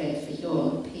just pray for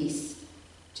your peace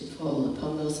to fall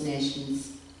upon those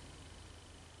nations,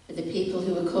 for the people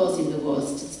who are causing the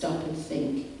wars to stop and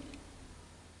think,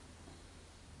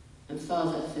 and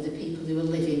Father, for the people who are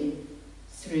living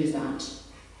through that,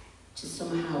 to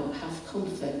somehow have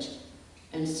comfort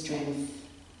and strength.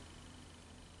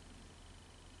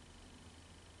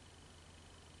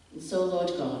 And so,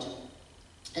 Lord God,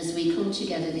 as we come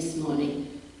together this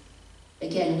morning,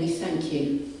 again we thank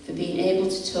you for being able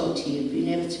to talk to you, being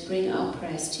able to bring our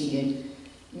prayers to you,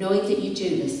 knowing that you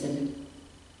do listen,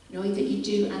 knowing that you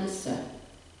do answer,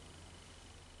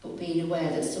 but being aware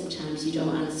that sometimes you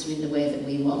don't answer in the way that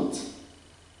we want,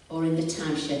 or in the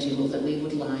time schedule that we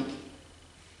would like.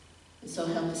 And so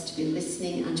help us to be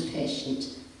listening and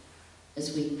patient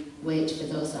as we wait for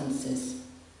those answers.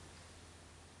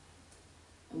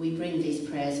 And we bring these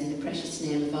prayers in the precious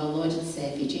name of our Lord and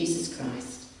Saviour, Jesus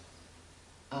Christ.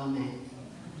 Amen.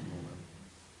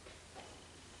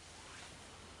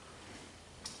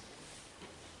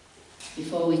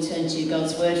 Before we turn to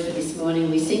God's word for this morning,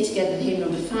 we sing together the hymn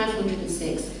number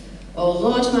 506. O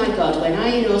Lord my God, when I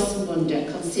in awesome wonder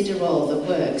consider all the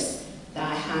works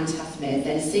thy hand hath made,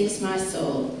 then sings my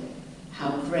soul,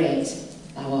 how great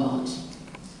thou art.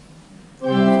 See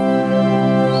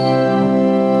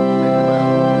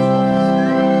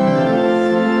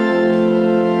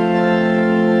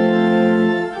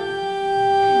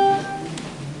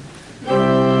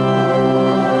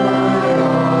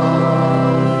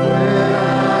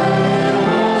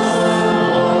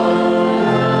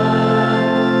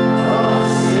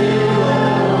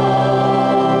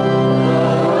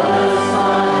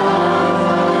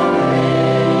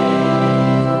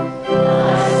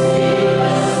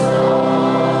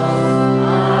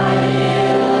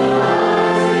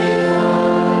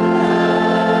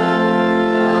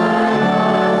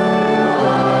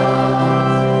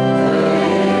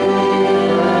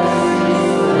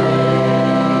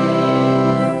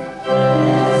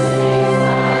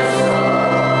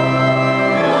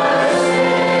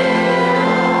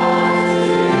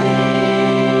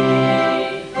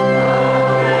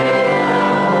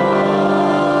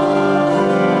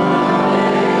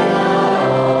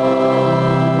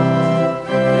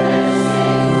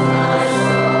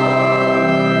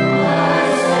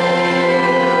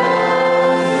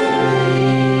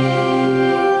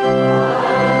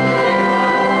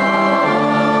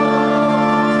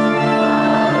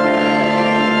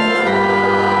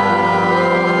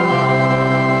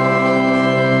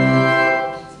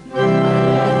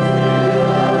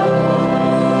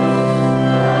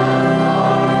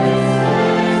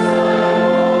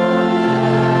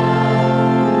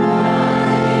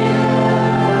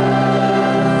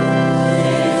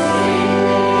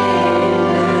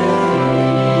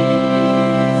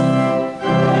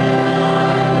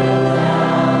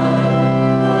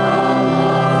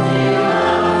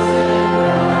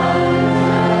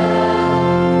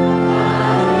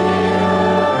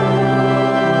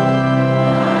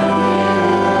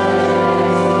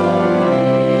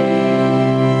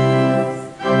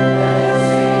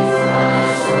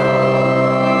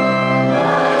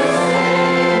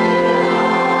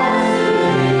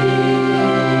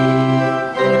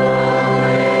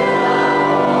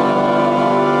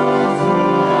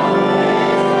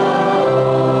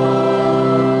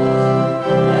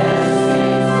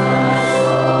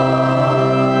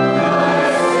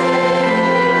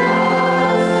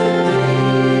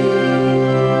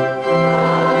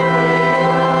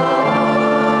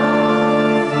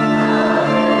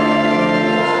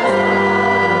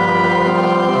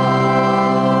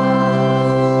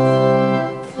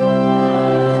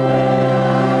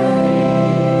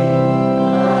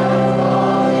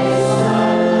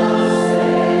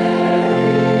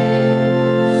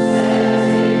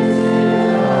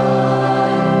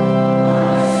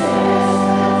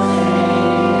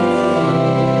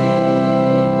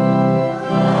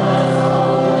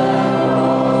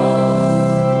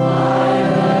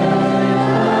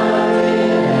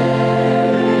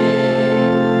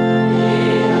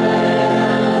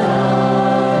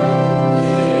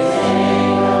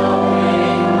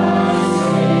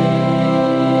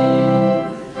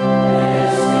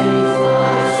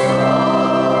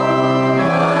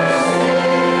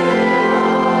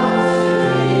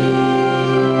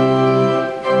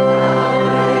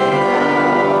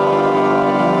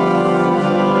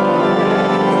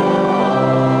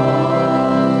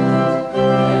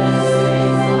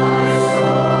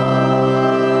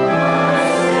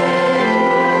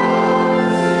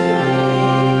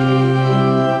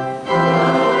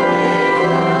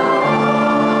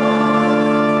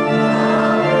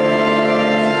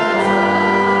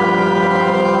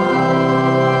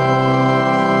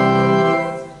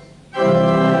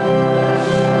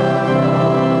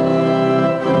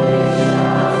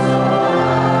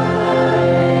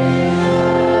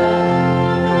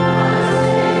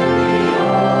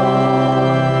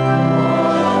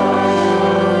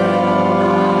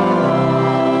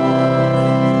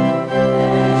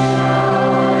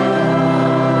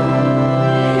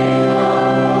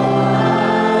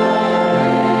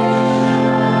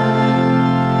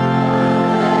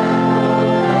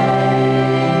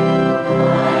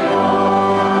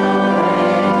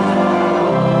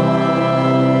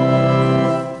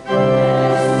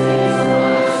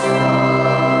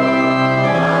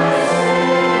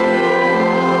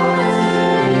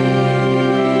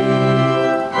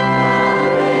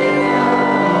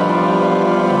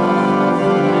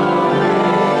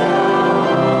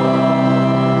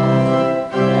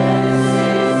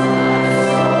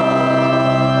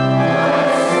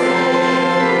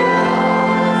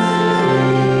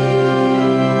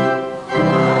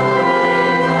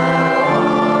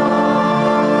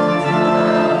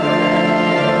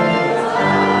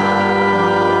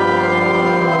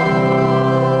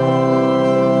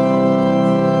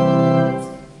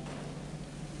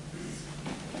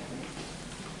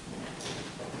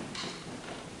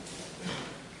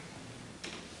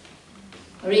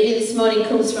Our reading this morning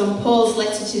comes from Paul's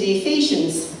letter to the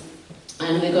Ephesians,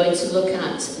 and we're going to look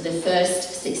at the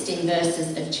first 16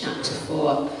 verses of chapter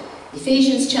 4.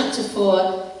 Ephesians chapter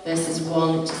 4, verses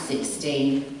 1 to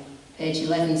 16, page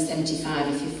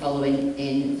 1175 if you're following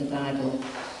in the Bible.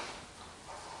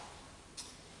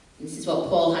 This is what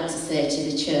Paul had to say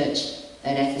to the church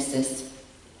at Ephesus.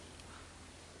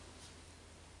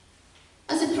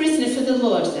 As a prisoner for the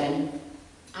Lord, then,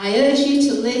 I urge you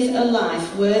to live a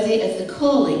life worthy of the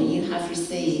calling you have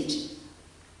received.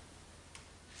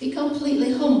 Be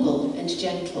completely humble and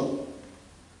gentle.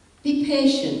 Be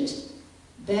patient,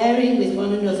 bearing with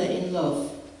one another in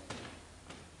love.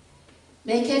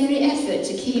 Make every effort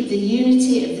to keep the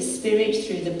unity of the Spirit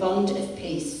through the bond of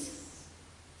peace.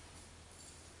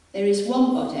 There is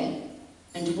one body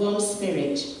and one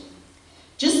Spirit,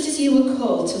 just as you were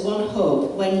called to one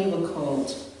hope when you were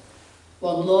called.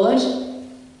 One Lord,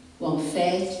 one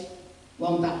faith,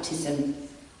 one baptism.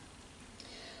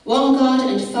 One God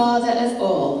and Father of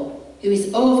all, who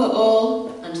is over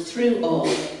all and through all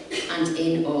and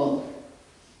in all.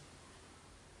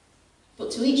 But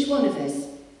to each one of us,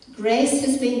 grace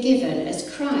has been given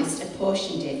as Christ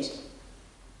apportioned it.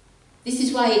 This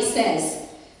is why it says,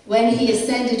 when he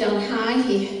ascended on high,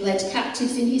 he led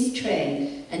captives in his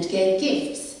train and gave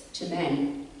gifts to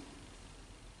men.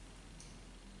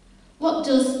 What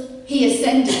does he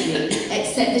ascended mean,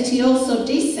 except that he also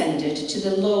descended to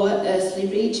the lower earthly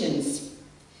regions?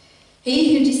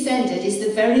 He who descended is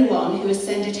the very one who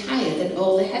ascended higher than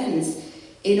all the heavens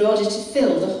in order to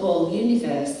fill the whole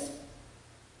universe.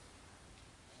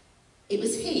 It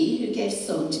was he who gave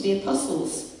some to be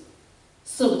apostles,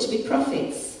 some to be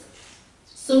prophets,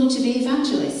 some to be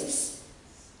evangelists,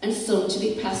 and some to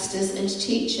be pastors and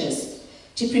teachers,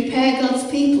 to prepare God's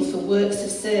people for works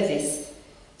of service,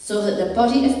 so that the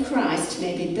body of Christ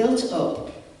may be built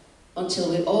up until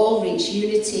we all reach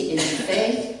unity in the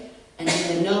faith and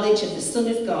in the knowledge of the Son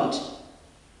of God,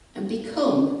 and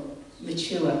become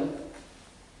mature,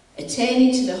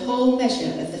 attaining to the whole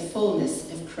measure of the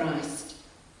fullness of Christ.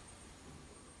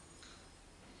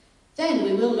 Then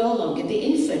we will no longer be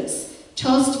infants,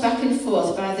 tossed back and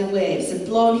forth by the waves and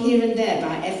blown here and there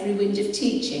by every wind of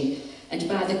teaching and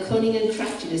by the cunning and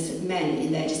craftiness of men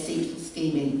in their deceitful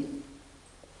scheming.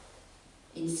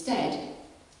 Instead,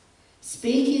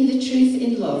 speaking the truth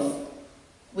in love,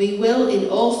 we will in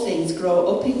all things grow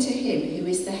up into him who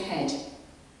is the head,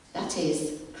 that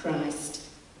is, Christ.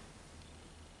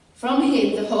 From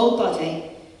him the whole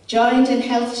body, joined and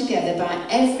held together by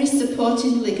every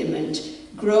supporting ligament,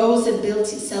 grows and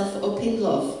builds itself up in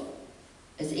love,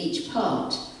 as each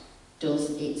part does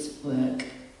its work.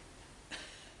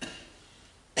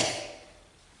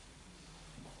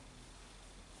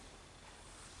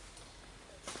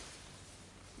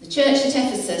 The church at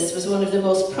Ephesus was one of the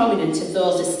most prominent of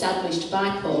those established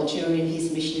by Paul during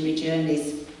his missionary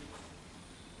journeys.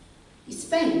 He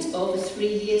spent over 3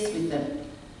 years with them,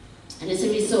 and as a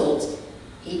result,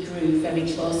 he grew very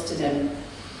close to them.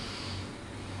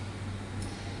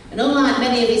 And unlike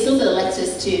many of his other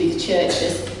letters to the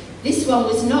churches, this one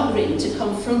was not written to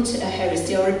confront a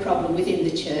heresy or a problem within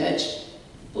the church,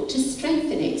 but to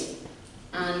strengthen it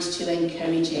and to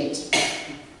encourage it.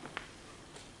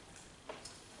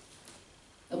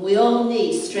 And we all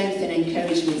need strength and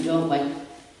encouragement, don't we?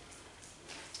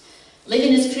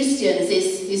 Living as Christians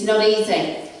is not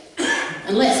easy.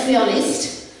 And let's be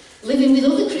honest, living with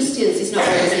other Christians is not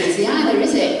always easy either,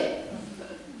 is it?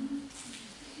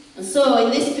 And so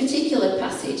in this particular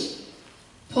passage,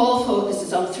 Paul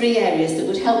focuses on 3 areas that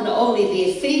would help not only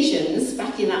the Ephesians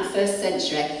back in that first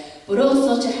century, but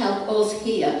also to help us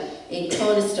here in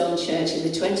Cornerstone Church in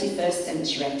the 21st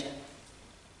century.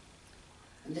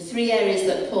 And the 3 areas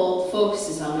that Paul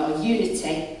focuses on are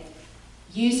unity,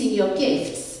 using your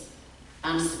gifts,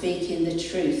 and speaking the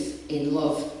truth in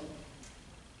love.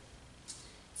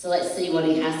 So let's see what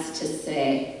he has to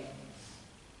say.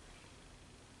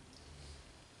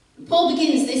 Paul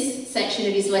begins this section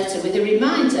of his letter with a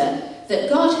reminder that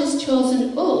God has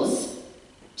chosen us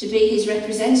to be his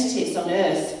representatives on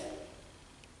earth.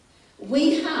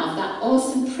 We have that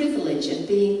awesome privilege of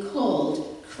being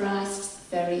called Christ's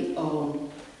very own.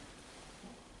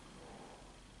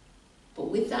 But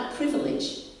with that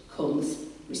privilege comes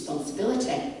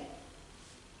responsibility.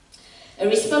 A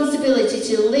responsibility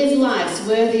to live lives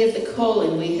worthy of the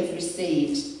calling we have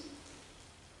received.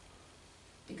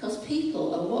 Because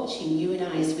people are watching you and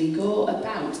I as we go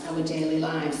about our daily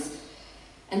lives.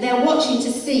 And they're watching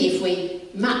to see if we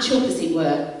match up, as it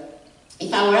were,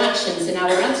 if our actions and our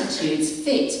attitudes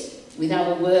fit with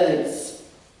our words.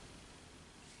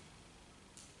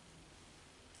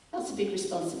 That's a big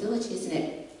responsibility, isn't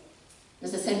it?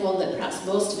 As I said, one that perhaps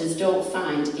most of us don't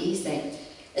find easy.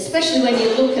 Especially when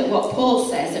you look at what Paul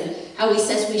says and how he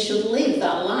says we should live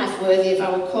that life worthy of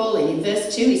our calling. In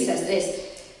verse 2 he says this,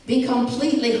 "Be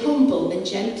completely humble and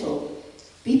gentle.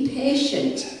 Be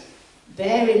patient,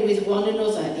 bearing with one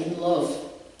another in love."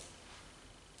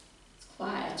 It's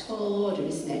quite a tall order,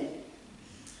 isn't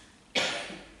it?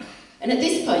 And at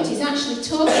this point he's actually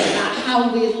talking about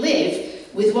how we live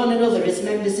with one another as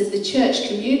members of the church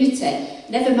community,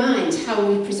 never mind how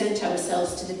we present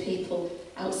ourselves to the people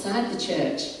outside the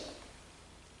church.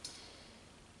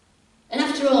 And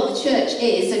after all, the church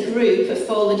is a group of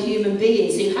fallen human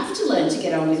beings who have to learn to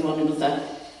get on with one another.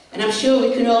 And I'm sure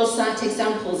we can all cite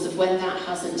examples of when that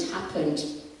hasn't happened.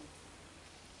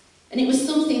 And it was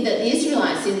something that the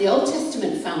Israelites in the Old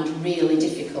Testament found really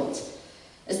difficult,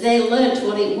 as they learnt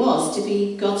what it was to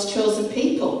be God's chosen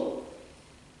people.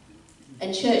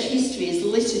 And church history is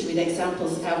littered with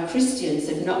examples of how Christians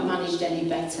have not managed any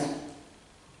better.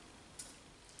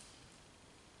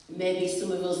 Maybe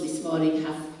some of us this morning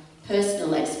have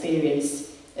personal experience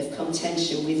of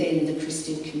contention within the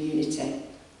Christian community.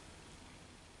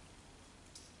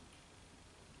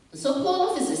 So Paul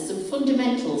offers us some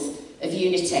fundamentals of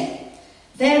unity.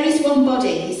 There is one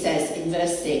body, he says in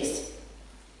verse 6,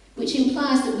 which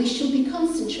implies that we should be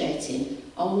concentrating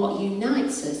on what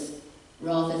unites us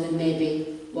rather than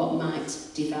maybe what might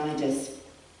divide us.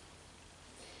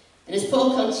 And as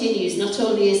Paul continues, not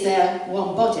only is there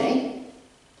one body,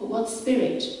 but one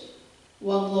Spirit,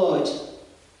 one Lord,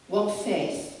 one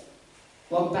faith,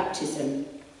 one baptism,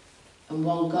 and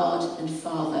one God and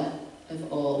Father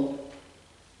of all.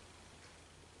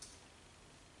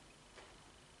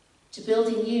 To build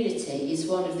in unity is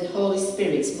one of the Holy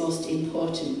Spirit's most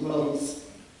important roles.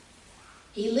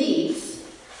 He leads,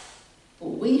 but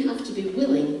we have to be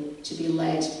willing to be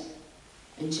led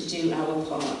and to do our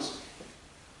part.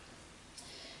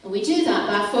 And we do that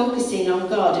by focusing on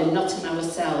God and not on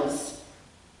ourselves.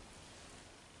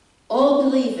 All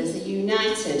believers are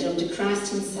united under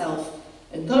Christ himself,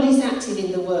 and God is active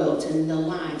in the world and in the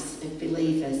lives of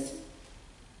believers.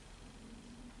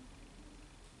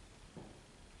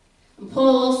 And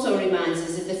Paul also reminds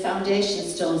us of the foundation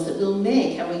stones that will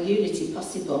make our unity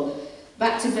possible.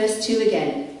 Back to verse 2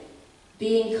 again.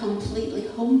 Being completely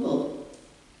humble.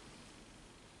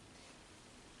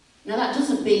 Now that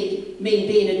doesn't mean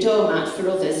being a doormat for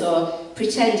others or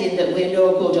pretending that we're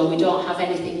no good or we don't have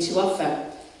anything to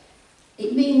offer.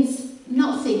 It means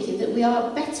not thinking that we are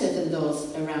better than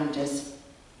those around us.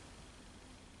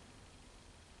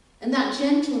 And that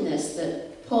gentleness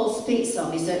that Paul speaks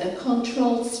of is a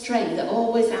controlled strength that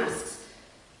always asks,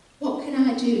 what can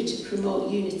I do to promote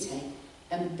unity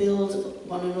and build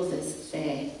one another's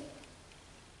faith?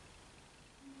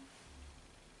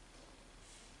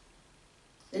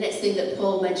 The next thing that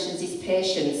Paul mentions is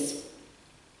patience.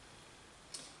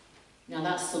 Now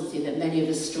that's something that many of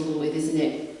us struggle with, isn't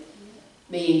it?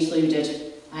 Me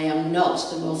included. I am not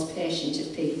the most patient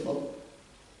of people.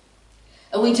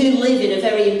 And we do live in a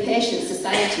very impatient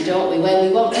society, don't we, where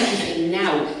we want everything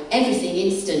now, everything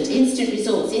instant, instant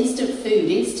results, instant food,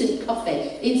 instant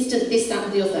coffee, instant this, that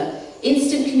and the other,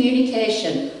 instant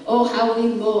communication. Oh, how we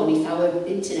mourn if our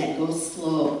internet goes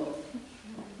slow.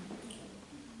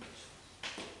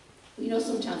 You know,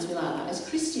 sometimes we're like that as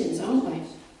Christians, aren't we?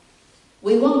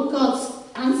 We want God's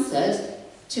answers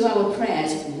to our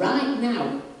prayers right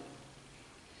now.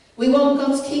 We want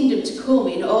God's kingdom to come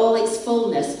in all its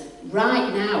fullness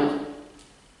right now.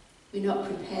 We're not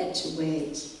prepared to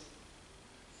wait.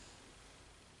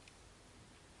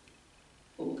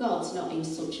 But God's not in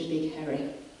such a big hurry.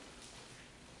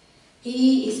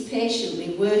 He is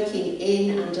patiently working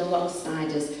in and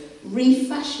alongside us,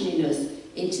 refashioning us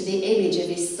into the image of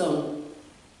his Son.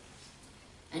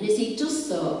 And as he does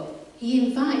so, he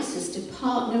invites us to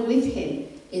partner with him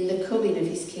in the coming of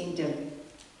his kingdom.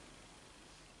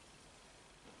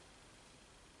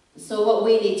 So what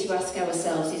we need to ask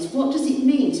ourselves is, what does it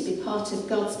mean to be part of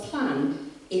God's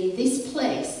plan in this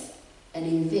place and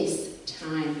in this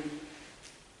time?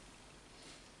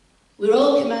 We're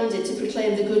all commanded to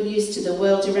proclaim the good news to the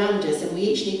world around us, and we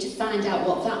each need to find out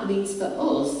what that means for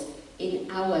us in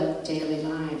our daily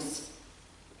lives.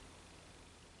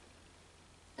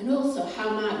 And also, how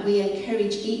might we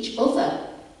encourage each other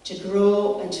to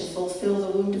grow and to fulfill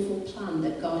the wonderful plan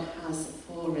that God has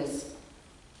for us?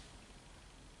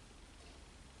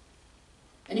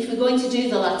 And if we're going to do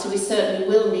the latter, we certainly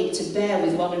will need to bear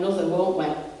with one another, won't we?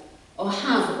 Or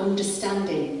have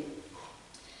understanding.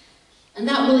 And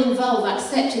that will involve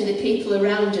accepting the people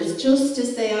around us just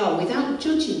as they are, without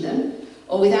judging them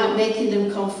or without making them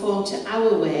conform to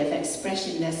our way of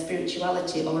expressing their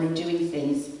spirituality or of doing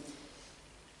things.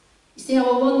 You see,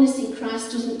 our oneness in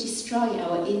Christ doesn't destroy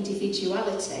our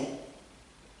individuality.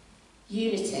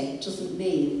 Unity doesn't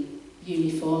mean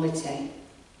uniformity.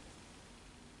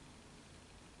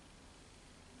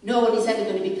 No one is ever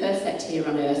going to be perfect here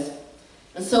on earth.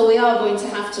 And so we are going to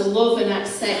have to love and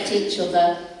accept each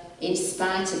other in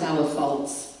spite of our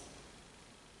faults.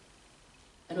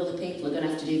 And other people are going to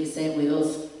have to do the same with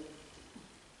us.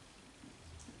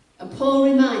 And Paul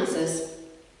reminds us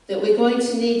that we're going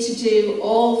to need to do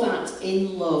all that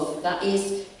in love. That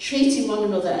is, treating one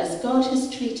another as God has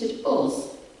treated us,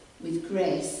 with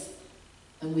grace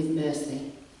and with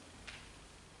mercy.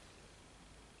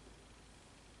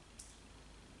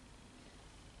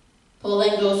 Paul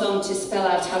then goes on to spell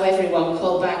out how everyone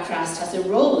called by Christ has a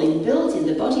role in building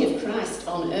the body of Christ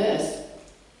on earth.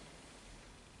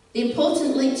 The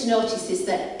important link to notice is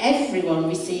that everyone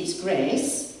receives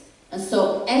grace, and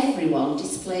so everyone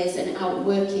displays an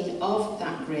outworking of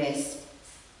that grace.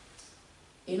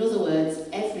 In other words,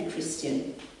 every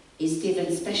Christian is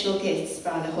given special gifts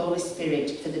by the Holy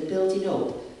Spirit for the building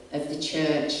up of the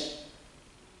church.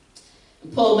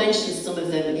 And Paul mentions some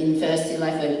of them in verse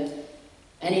 11.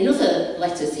 And in other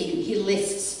letters, he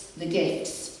lists the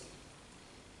gifts.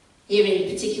 Here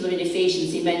in particular in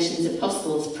Ephesians, he mentions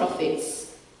apostles,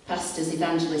 prophets, pastors,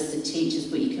 evangelists and teachers,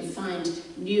 but you can find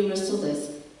numerous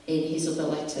others in his other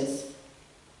letters.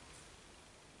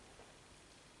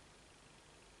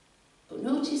 But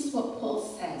notice what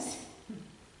Paul says.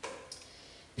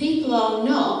 People are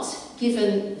not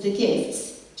given the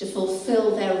gifts to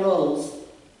fulfill their roles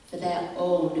for their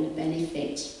own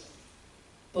benefit,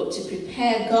 but to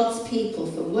prepare God's people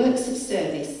for works of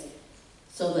service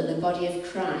so that the body of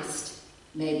Christ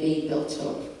may be built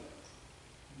up.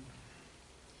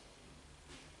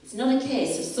 It's not a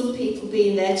case of some people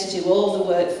being there to do all the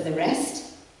work for the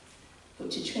rest,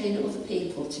 but to train other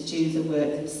people to do the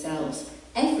work themselves.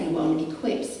 Everyone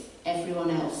equips everyone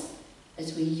else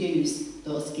as we use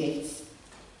those gifts.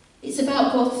 It's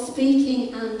about both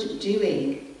speaking and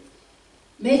doing,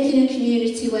 making a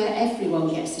community where everyone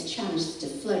gets a chance to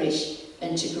flourish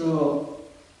and to grow.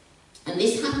 And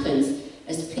this happens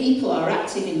as people are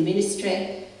active in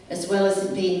ministry as well as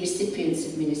being recipients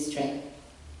of ministry.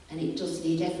 And it does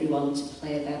need everyone to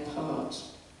play their part.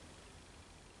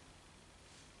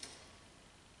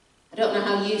 I don't know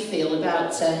how you feel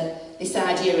about this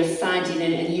idea of finding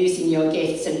and using your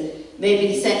gifts, and maybe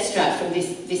this extract from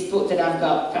this book that I've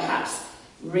got perhaps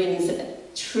rings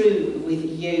true with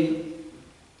you.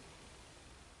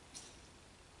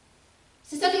 It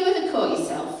says, have you ever caught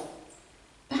yourself,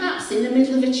 perhaps in the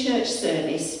middle of a church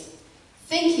service,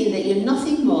 thinking that you're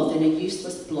nothing more than a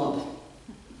useless blob?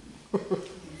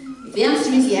 If the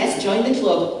answer is yes, join the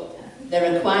club.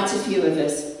 There are quite a few of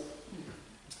us.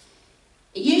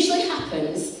 It usually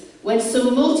happens when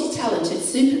some multi-talented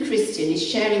super Christian is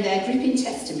sharing their gripping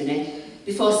testimony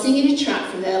before singing a track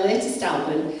from their latest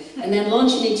album and then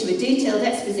launching into a detailed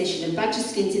exposition of badger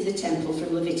skins in the temple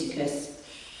from Leviticus.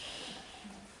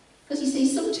 Because you see,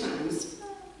 sometimes,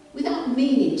 without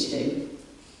meaning to,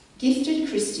 gifted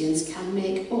Christians can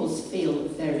make us feel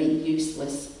very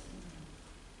useless.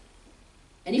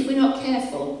 And if we're not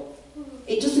careful,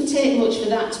 it doesn't take much for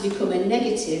that to become a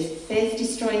negative,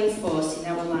 faith-destroying force in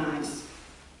our lives.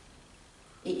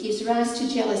 It gives rise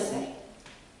to jealousy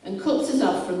and cuts us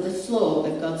off from the flow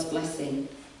of God's blessing.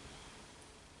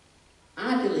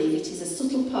 I believe it is a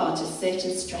subtle part of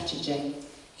Satan's strategy.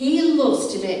 He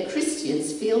loves to make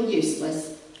Christians feel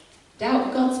useless,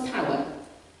 doubt God's power,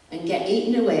 and get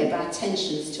eaten away by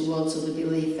tensions towards other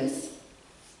believers.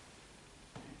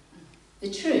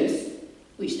 The truth,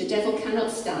 which the devil cannot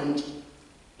stand,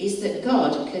 is that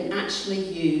God can actually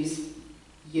use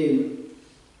you.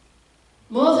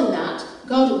 More than that,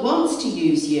 God wants to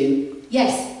use you.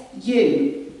 Yes,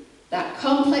 you. That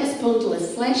complex bundle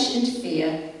of flesh and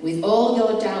fear with all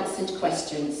your doubts and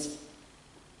questions.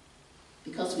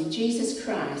 Because with Jesus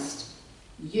Christ,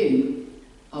 you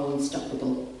are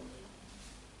unstoppable.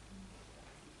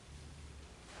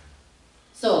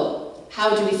 So,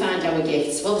 how do we find our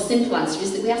gifts? Well, the simple answer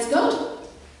is that we ask God.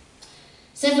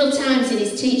 Several times in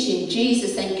his teaching,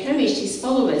 Jesus encouraged his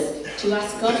followers to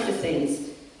ask God for things.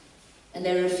 And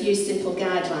there are a few simple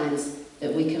guidelines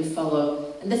that we can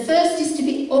follow. And the first is to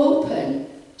be open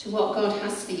to what God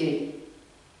has for you.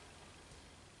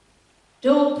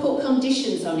 Don't put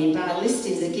conditions on him by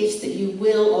listing the gifts that you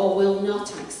will or will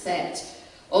not accept,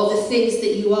 or the things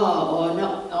that you are or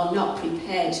not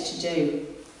prepared to do.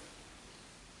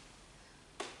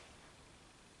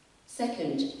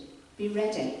 Second, be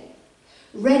ready.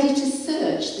 Ready to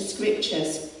search the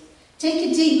scriptures.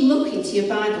 Take a deep look into your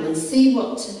Bible and see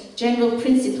what general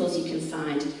principles you can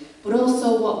find. but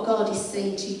also what God is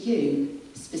saying to you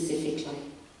specifically.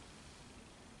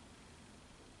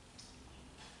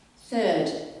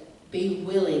 Third, be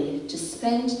willing to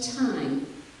spend time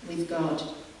with God,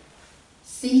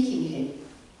 seeking Him.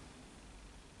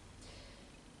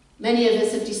 Many of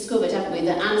us have discovered, haven't we,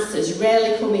 that answers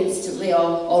rarely come instantly or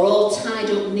all tied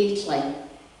up neatly.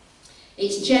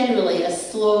 It's generally a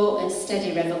slow and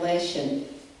steady revelation,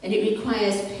 and it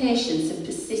requires patience and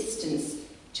persistence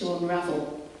to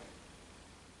unravel.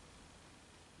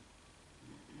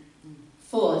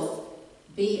 Fourth,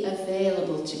 be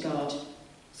available to God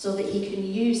so that He can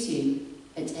use you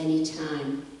at any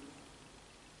time.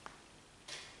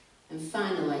 And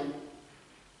finally,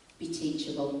 be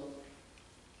teachable.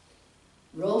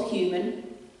 We're all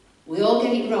human. We all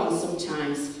get it wrong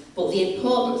sometimes, but the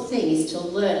important thing is to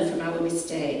learn from our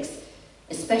mistakes,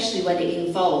 especially when it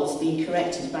involves being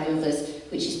corrected by others,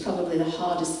 which is probably the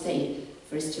hardest thing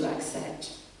for us to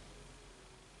accept.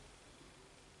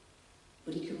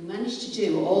 But if we can manage to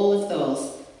do all of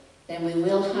those, then we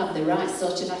will have the right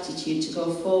sort of attitude to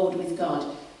go forward with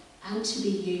God and to be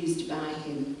used by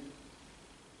Him.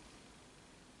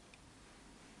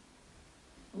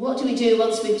 What do we do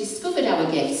once we've discovered our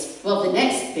gifts? Well, the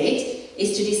next bit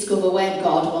is to discover where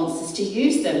God wants us to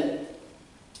use them.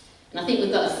 And I think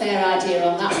we've got a fair idea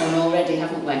on that one already,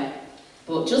 haven't we?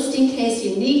 But just in case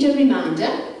you need a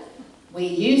reminder, we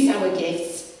use our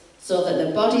gifts so that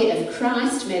the body of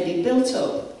Christ may be built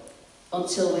up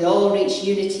until we all reach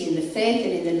unity in the faith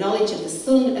and in the knowledge of the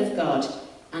Son of God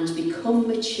and become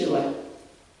mature,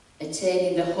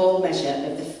 attaining the whole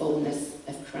measure of the fullness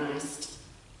of Christ.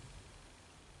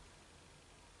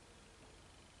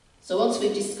 So once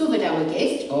we've discovered our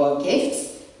gift or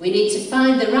gifts, we need to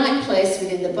find the right place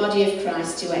within the body of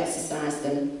Christ to exercise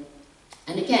them.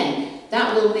 And again,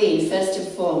 that will mean, first and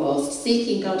foremost,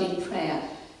 seeking God in prayer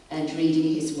and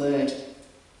reading His Word.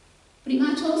 But it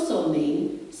might also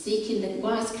mean seeking the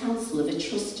wise counsel of a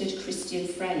trusted Christian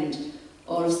friend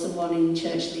or of someone in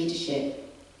church leadership.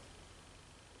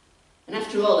 And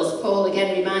after all, as Paul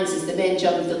again reminds us, the main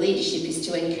job of the leadership is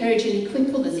to encourage and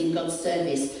equip others in God's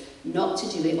service, not to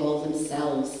do it all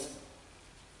themselves.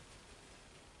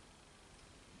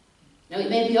 Now, it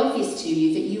may be obvious to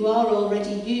you that you are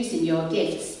already using your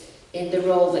gifts in the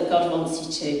role that God wants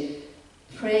you to.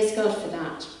 Praise God for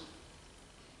that.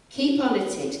 Keep on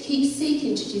at it. Keep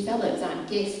seeking to develop that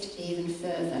gift even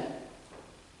further.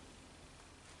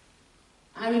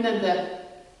 I remember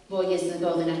more years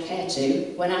ago than I care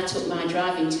to, when I took my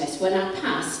driving test. When I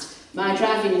passed, my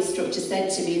driving instructor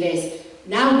said to me this: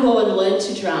 "Now go and learn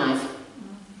to drive.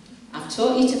 I've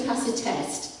taught you to pass a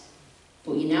test,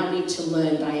 but you now need to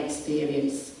learn by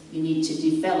experience. You need to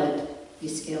develop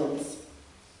your skills."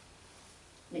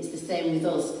 And it's the same with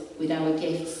us, with our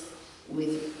gifts,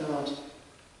 with God.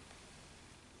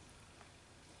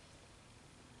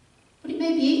 But it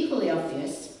may be equally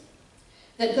obvious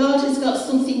that God has got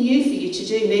something new for you to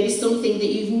do, maybe something that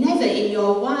you've never in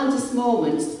your wildest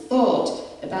moments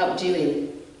thought about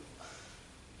doing.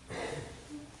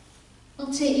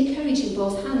 Well, take your courage in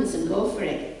both hands and go for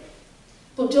it.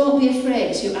 But don't be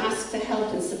afraid to ask for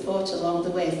help and support along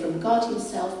the way from God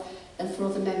Himself and from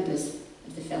other members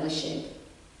of the fellowship.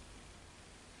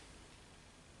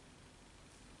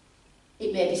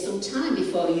 It may be some time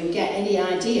before you get any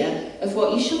idea of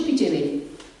what you should be doing.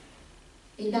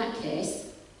 In that case,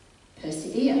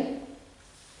 persevere.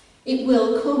 It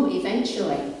will come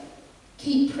eventually.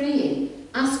 Keep praying.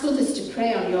 Ask others to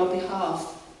pray on your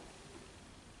behalf.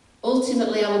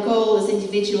 Ultimately, our goal as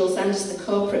individuals and as the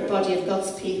corporate body of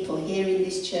God's people here in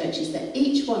this church is that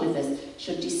each one of us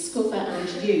should discover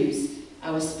and use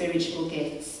our spiritual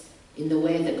gifts in the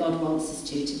way that God wants us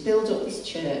to build up this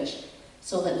church,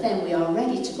 so that then we are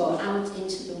ready to go out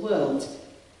into the world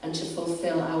and to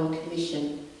fulfill our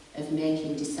commission of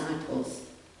making disciples.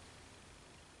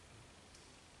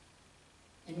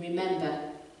 And remember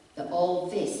that all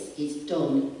this is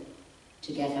done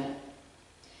together.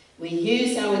 We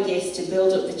use our gifts to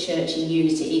build up the church in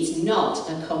unity. It's not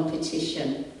a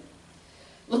competition.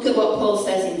 Look at what Paul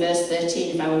says in verse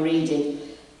 13 of our reading.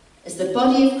 As the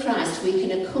body of Christ, we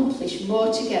can accomplish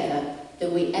more together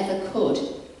than we ever could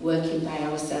working by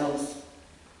ourselves.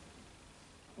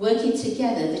 Working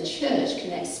together, the church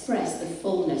can express the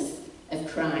fullness of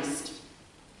Christ.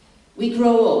 We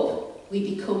grow up,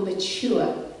 we become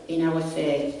mature in our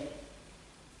faith.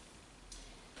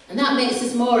 And that makes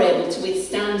us more able to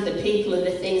withstand the people and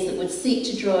the things that would seek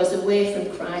to draw us away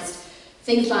from Christ.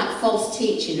 Things like false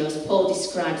teaching, as Paul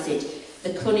describes it,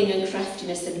 the cunning and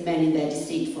craftiness of men in their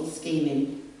deceitful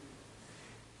scheming.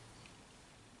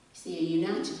 See, a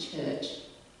united church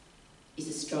is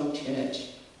a strong church.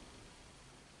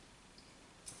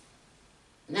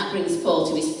 And that brings Paul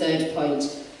to his third point,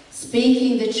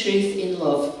 speaking the truth in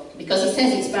love. Because he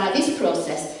says it's by this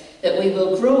process that we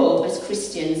will grow up as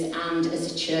Christians and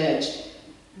as a church.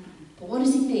 But what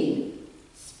does it mean?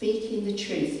 Speaking the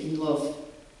truth in love.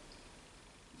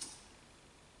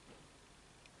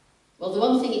 Well, the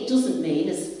one thing it doesn't mean,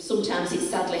 as sometimes it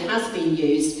sadly has been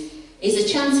used, is a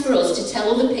chance for us to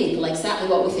tell other people exactly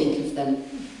what we think of them.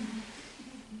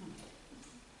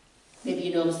 Maybe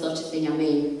you know the sort of thing I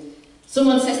mean.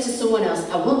 Someone says to someone else,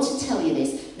 I want to tell you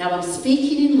this. Now I'm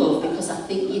speaking in love because I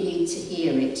think you need to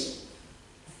hear it.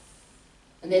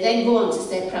 And they then go on to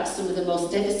say perhaps some of the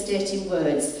most devastating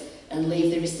words and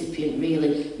leave the recipient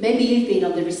reeling. Maybe you've been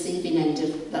on the receiving end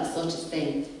of that sort of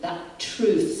thing, that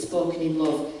truth spoken in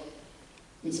love.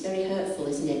 It's very hurtful,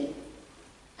 isn't it?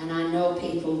 And I know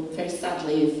people, very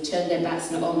sadly, who've turned their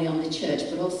backs not only on the church,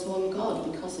 but also on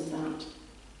God because of that.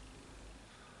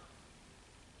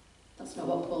 That's not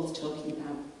what Paul's talking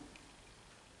about.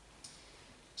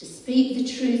 To speak the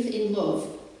truth in love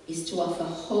is to offer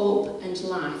hope and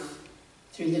life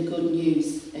through the good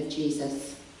news of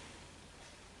Jesus.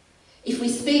 If we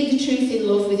speak the truth in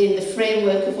love within the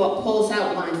framework of what Paul's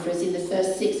outlined for us in the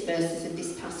first 6 verses of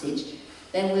this passage,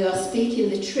 then we are speaking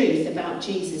the truth about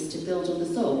Jesus to build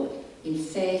others up in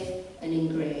faith and in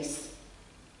grace.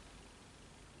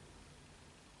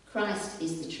 Christ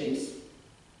is the truth.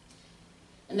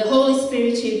 And the Holy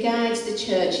Spirit who guides the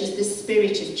church is the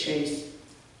Spirit of truth.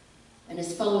 And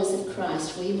as followers of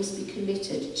Christ, we must be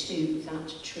committed to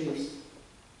that truth.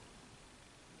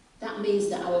 That means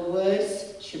that our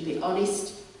words should be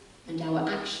honest and our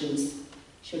actions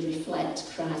should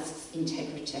reflect Christ's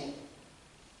integrity.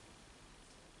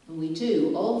 And we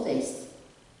do all this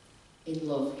in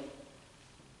love.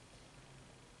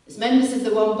 As members of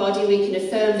the one body, we can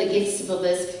affirm the gifts of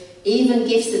others, even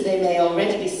gifts that they may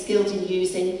already be skilled in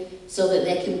using, so that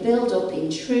they can build up in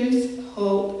truth,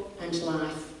 hope, and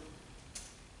life.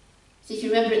 So if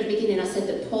you remember at the beginning, I said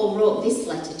that Paul wrote this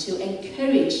letter to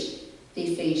encourage the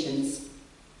Ephesians,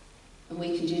 and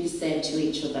we can do the same to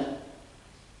each other.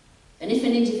 And if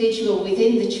an individual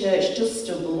within the church does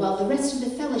stumble, well, the rest of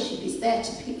the fellowship is there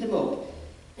to pick them up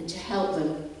and to help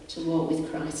them to walk with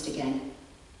Christ again.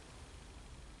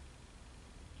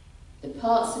 The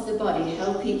parts of the body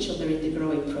help each other in the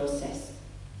growing process.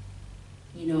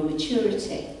 You know,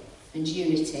 maturity and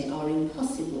unity are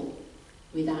impossible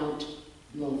without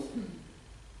love.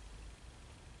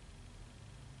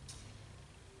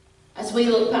 As we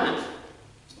look back,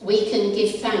 we can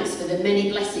give thanks for the many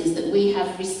blessings that we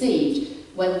have received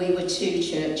when we were 2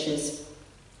 churches.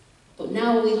 But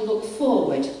now we look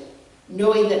forward,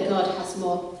 knowing that God has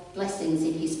more blessings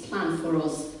in his plan for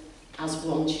us as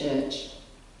one church.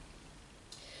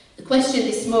 The question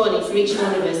this morning for each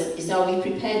one of us is, are we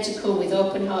prepared to come with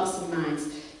open hearts and minds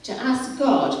to ask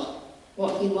God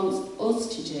what he wants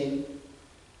us to do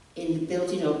in the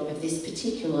building up of this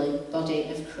particular body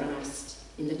of Christ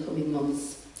in the coming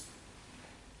months?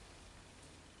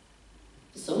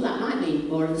 For some, that might mean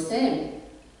more of the same.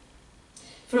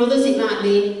 For others, it might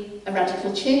mean a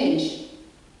radical change.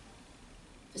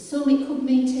 For some, it could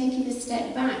mean taking a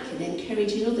step back and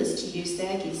encouraging others to use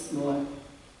their gifts more.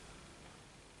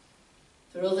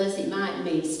 For others, it might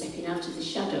mean stepping out of the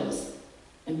shadows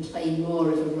and playing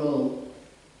more of a role.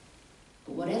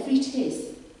 But whatever it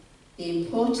is, the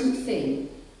important thing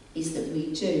is that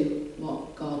we do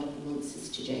what God wants us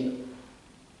to do.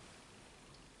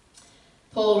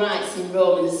 Paul writes in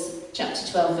Romans chapter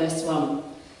 12, verse 1,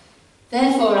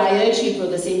 "Therefore I urge you,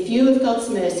 brothers, in view of God's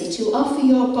mercy, to offer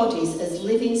your bodies as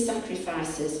living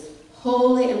sacrifices,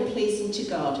 holy and pleasing to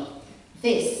God.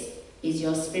 This is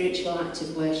your spiritual act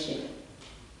of worship."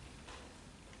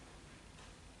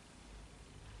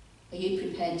 Are you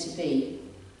prepared to be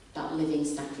that living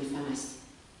sacrifice?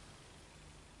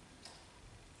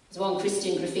 As one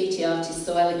Christian graffiti artist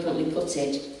so eloquently put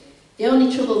it, the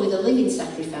only trouble with a living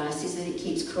sacrifice is that it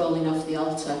keeps crawling off the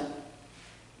altar.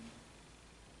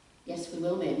 Yes, we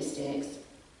will make mistakes.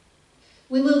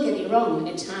 We will get it wrong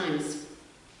at times.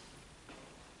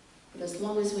 But as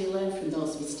long as we learn from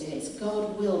those mistakes,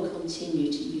 God will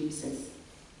continue to use us.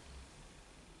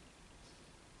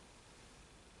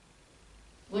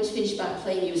 I want to finish by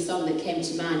playing you a song that came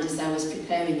to mind as I was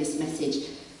preparing this message,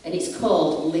 and it's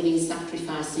called Living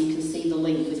Sacrifice, so you can see the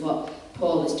link with what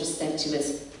Paul has just said to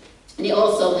us. And it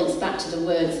also links back to the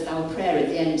words of our prayer at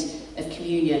the end of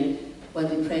communion, where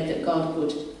we prayed that God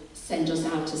would send us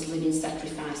out as living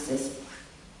sacrifices.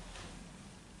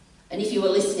 And if you were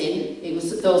listening,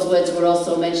 those words were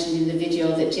also mentioned in the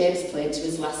video that James played to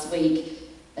us last week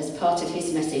as part of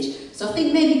his message. So I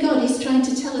think maybe God is trying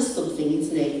to tell us something,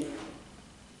 isn't he?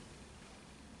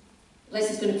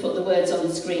 Leslie's going to put the words on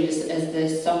the screen as the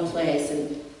song plays,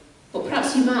 but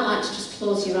perhaps you might like to just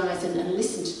close your eyes and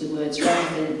listen to the words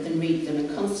rather than read them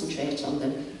and concentrate on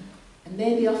them, and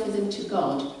maybe offer them to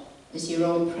God as your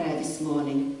own prayer this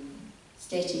morning,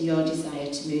 stating your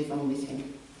desire to move on with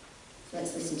him. So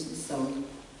let's listen to the song,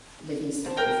 Living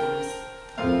Sacrifice.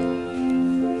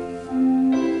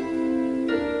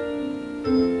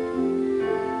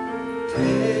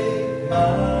 Take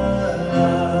my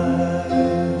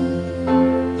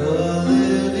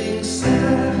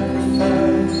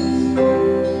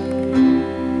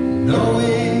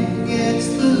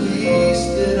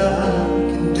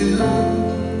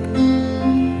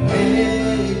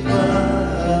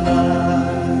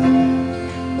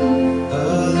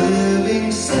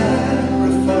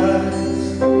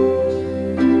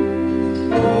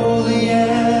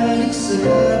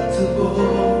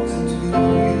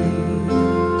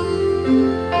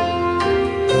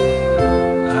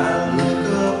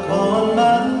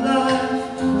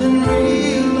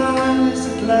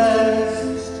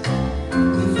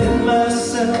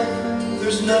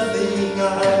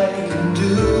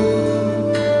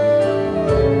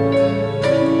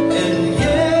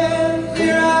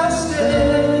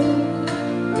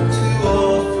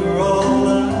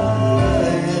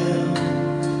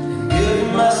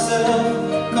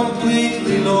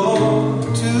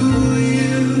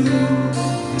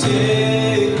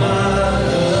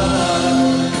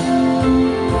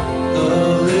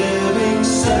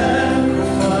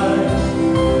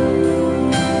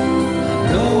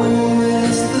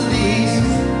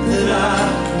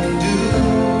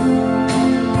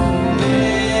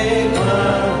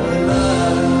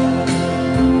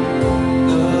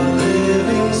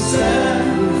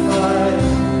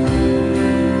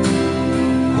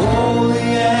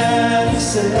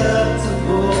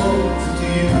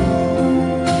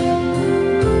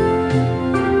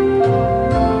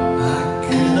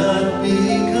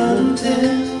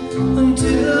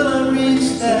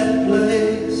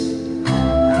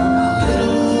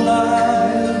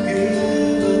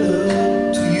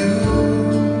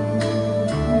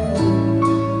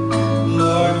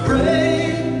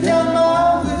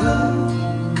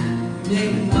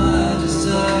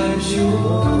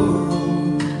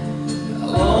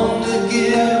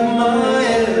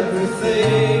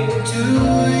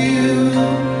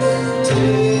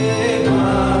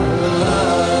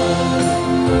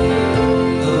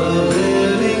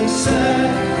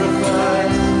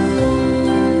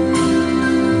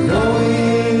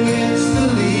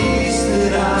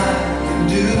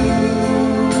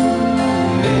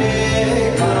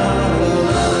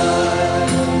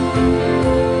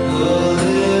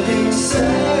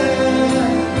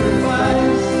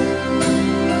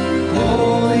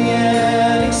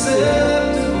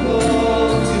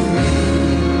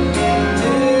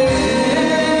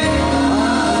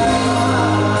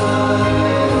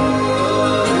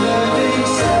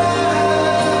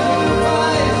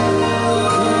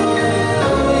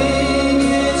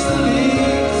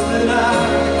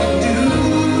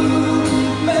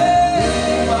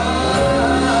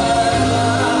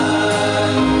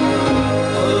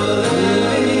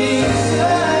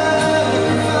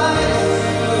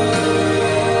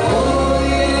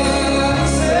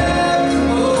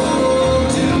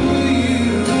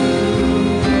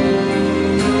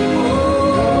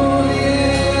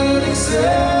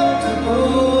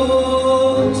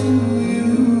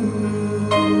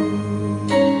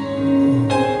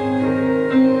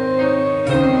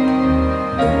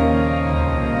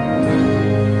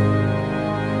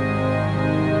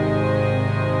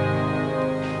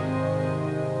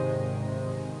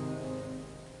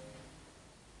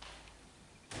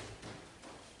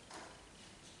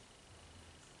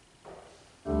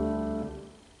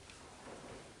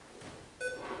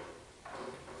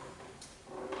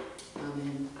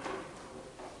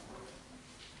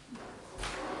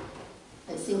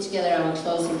Together our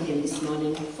closing hymn this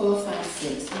morning,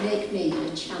 456, Make Me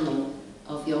a Channel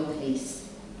of Your Peace.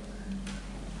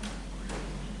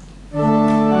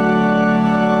 Oh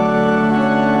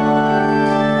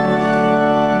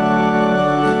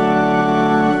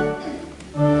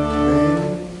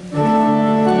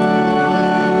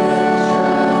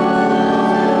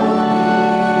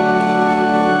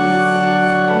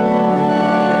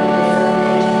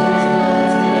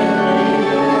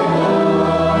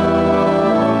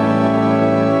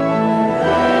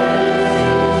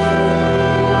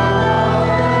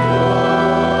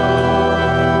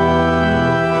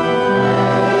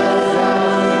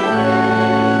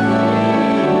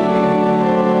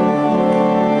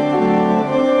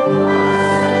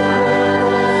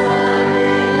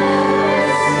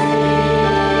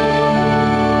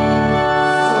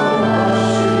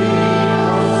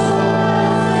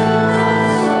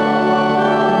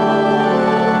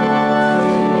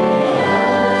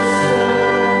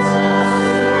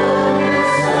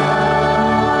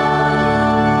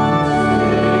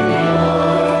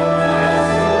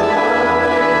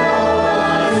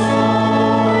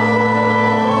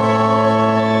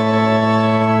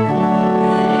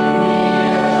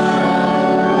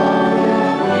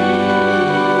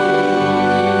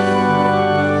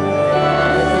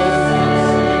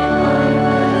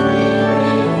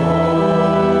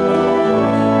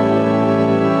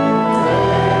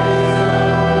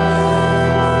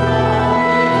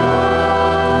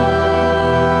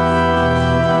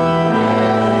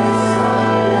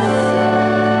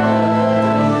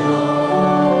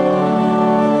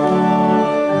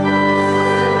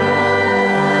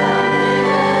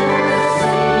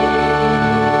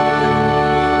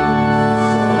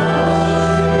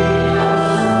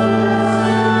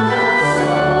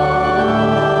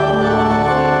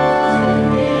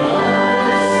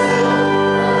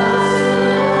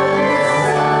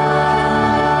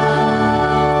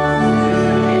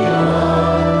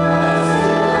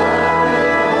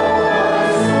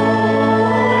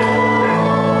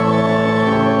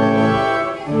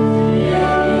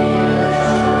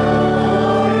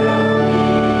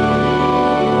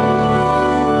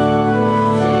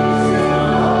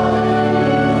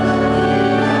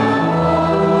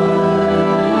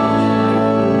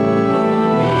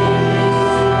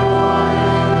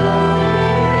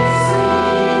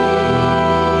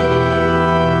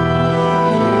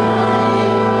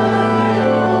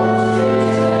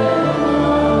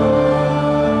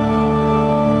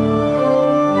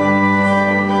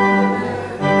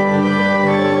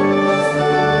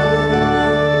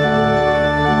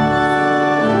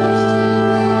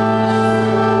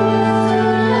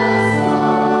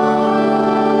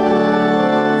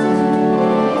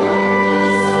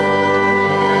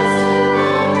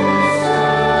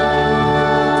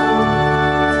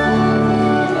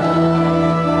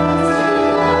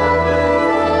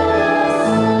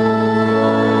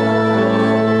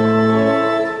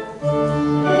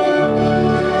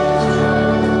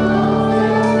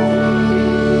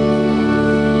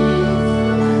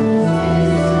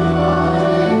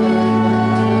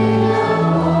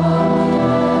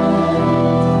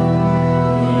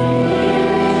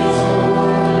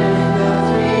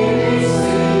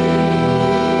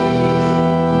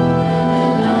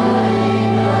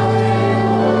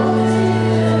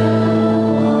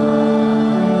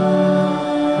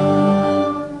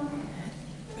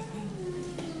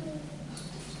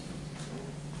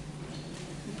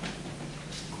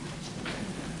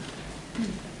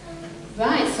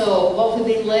so what have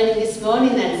we been learning this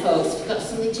morning then, folks? We've got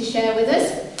something to share with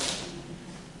us.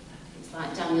 It's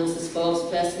like Daniel's the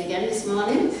spokesperson again this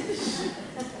morning.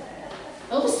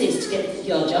 Always seems to get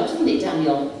your job, doesn't it,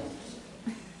 Daniel?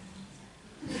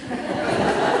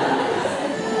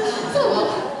 So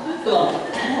what? Go on.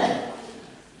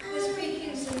 This week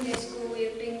in Sunday school we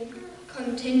have been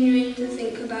continuing to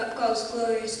think about God's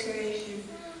glorious creation.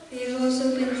 We have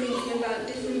also been thinking about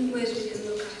different ways we can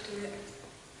look after it.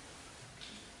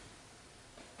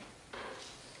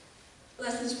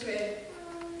 Let us pray.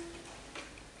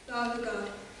 Father God,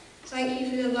 thank you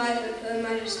for the life of Her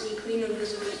Majesty Queen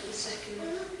Elizabeth II.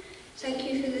 Thank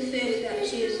you for the faith that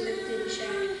she has lived and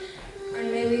shared.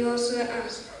 And may we also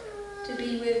ask to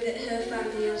be with her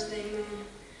family as they mourn,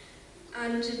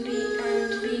 and to be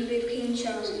with King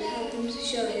Charles and help him to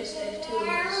show his faith to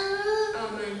us.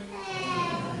 Amen.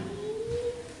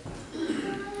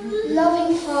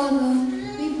 Loving Father,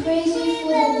 we praise you for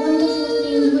the wonderful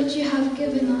things which you have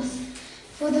given us,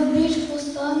 for the beautiful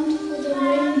sun, for the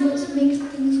rain which makes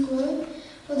things grow,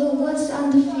 for the woods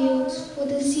and the fields, for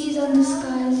the seas and the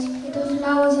skies, for the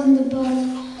flowers and the birds,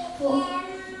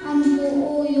 and for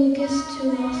all your gifts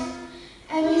to us.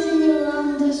 Everything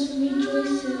around us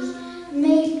rejoices.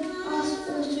 Make us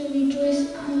also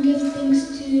rejoice and give thanks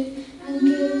to you, and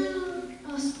give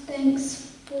us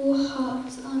thanks for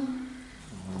hearts.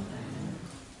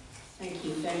 Thank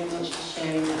you very much for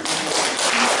sharing that.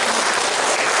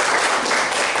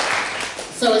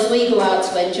 So as we go out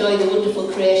to enjoy the wonderful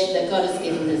creation that God has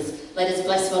given us, let us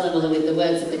bless one another with the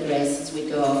words of the grace as we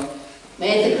go.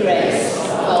 May the grace of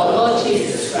our Lord Jesus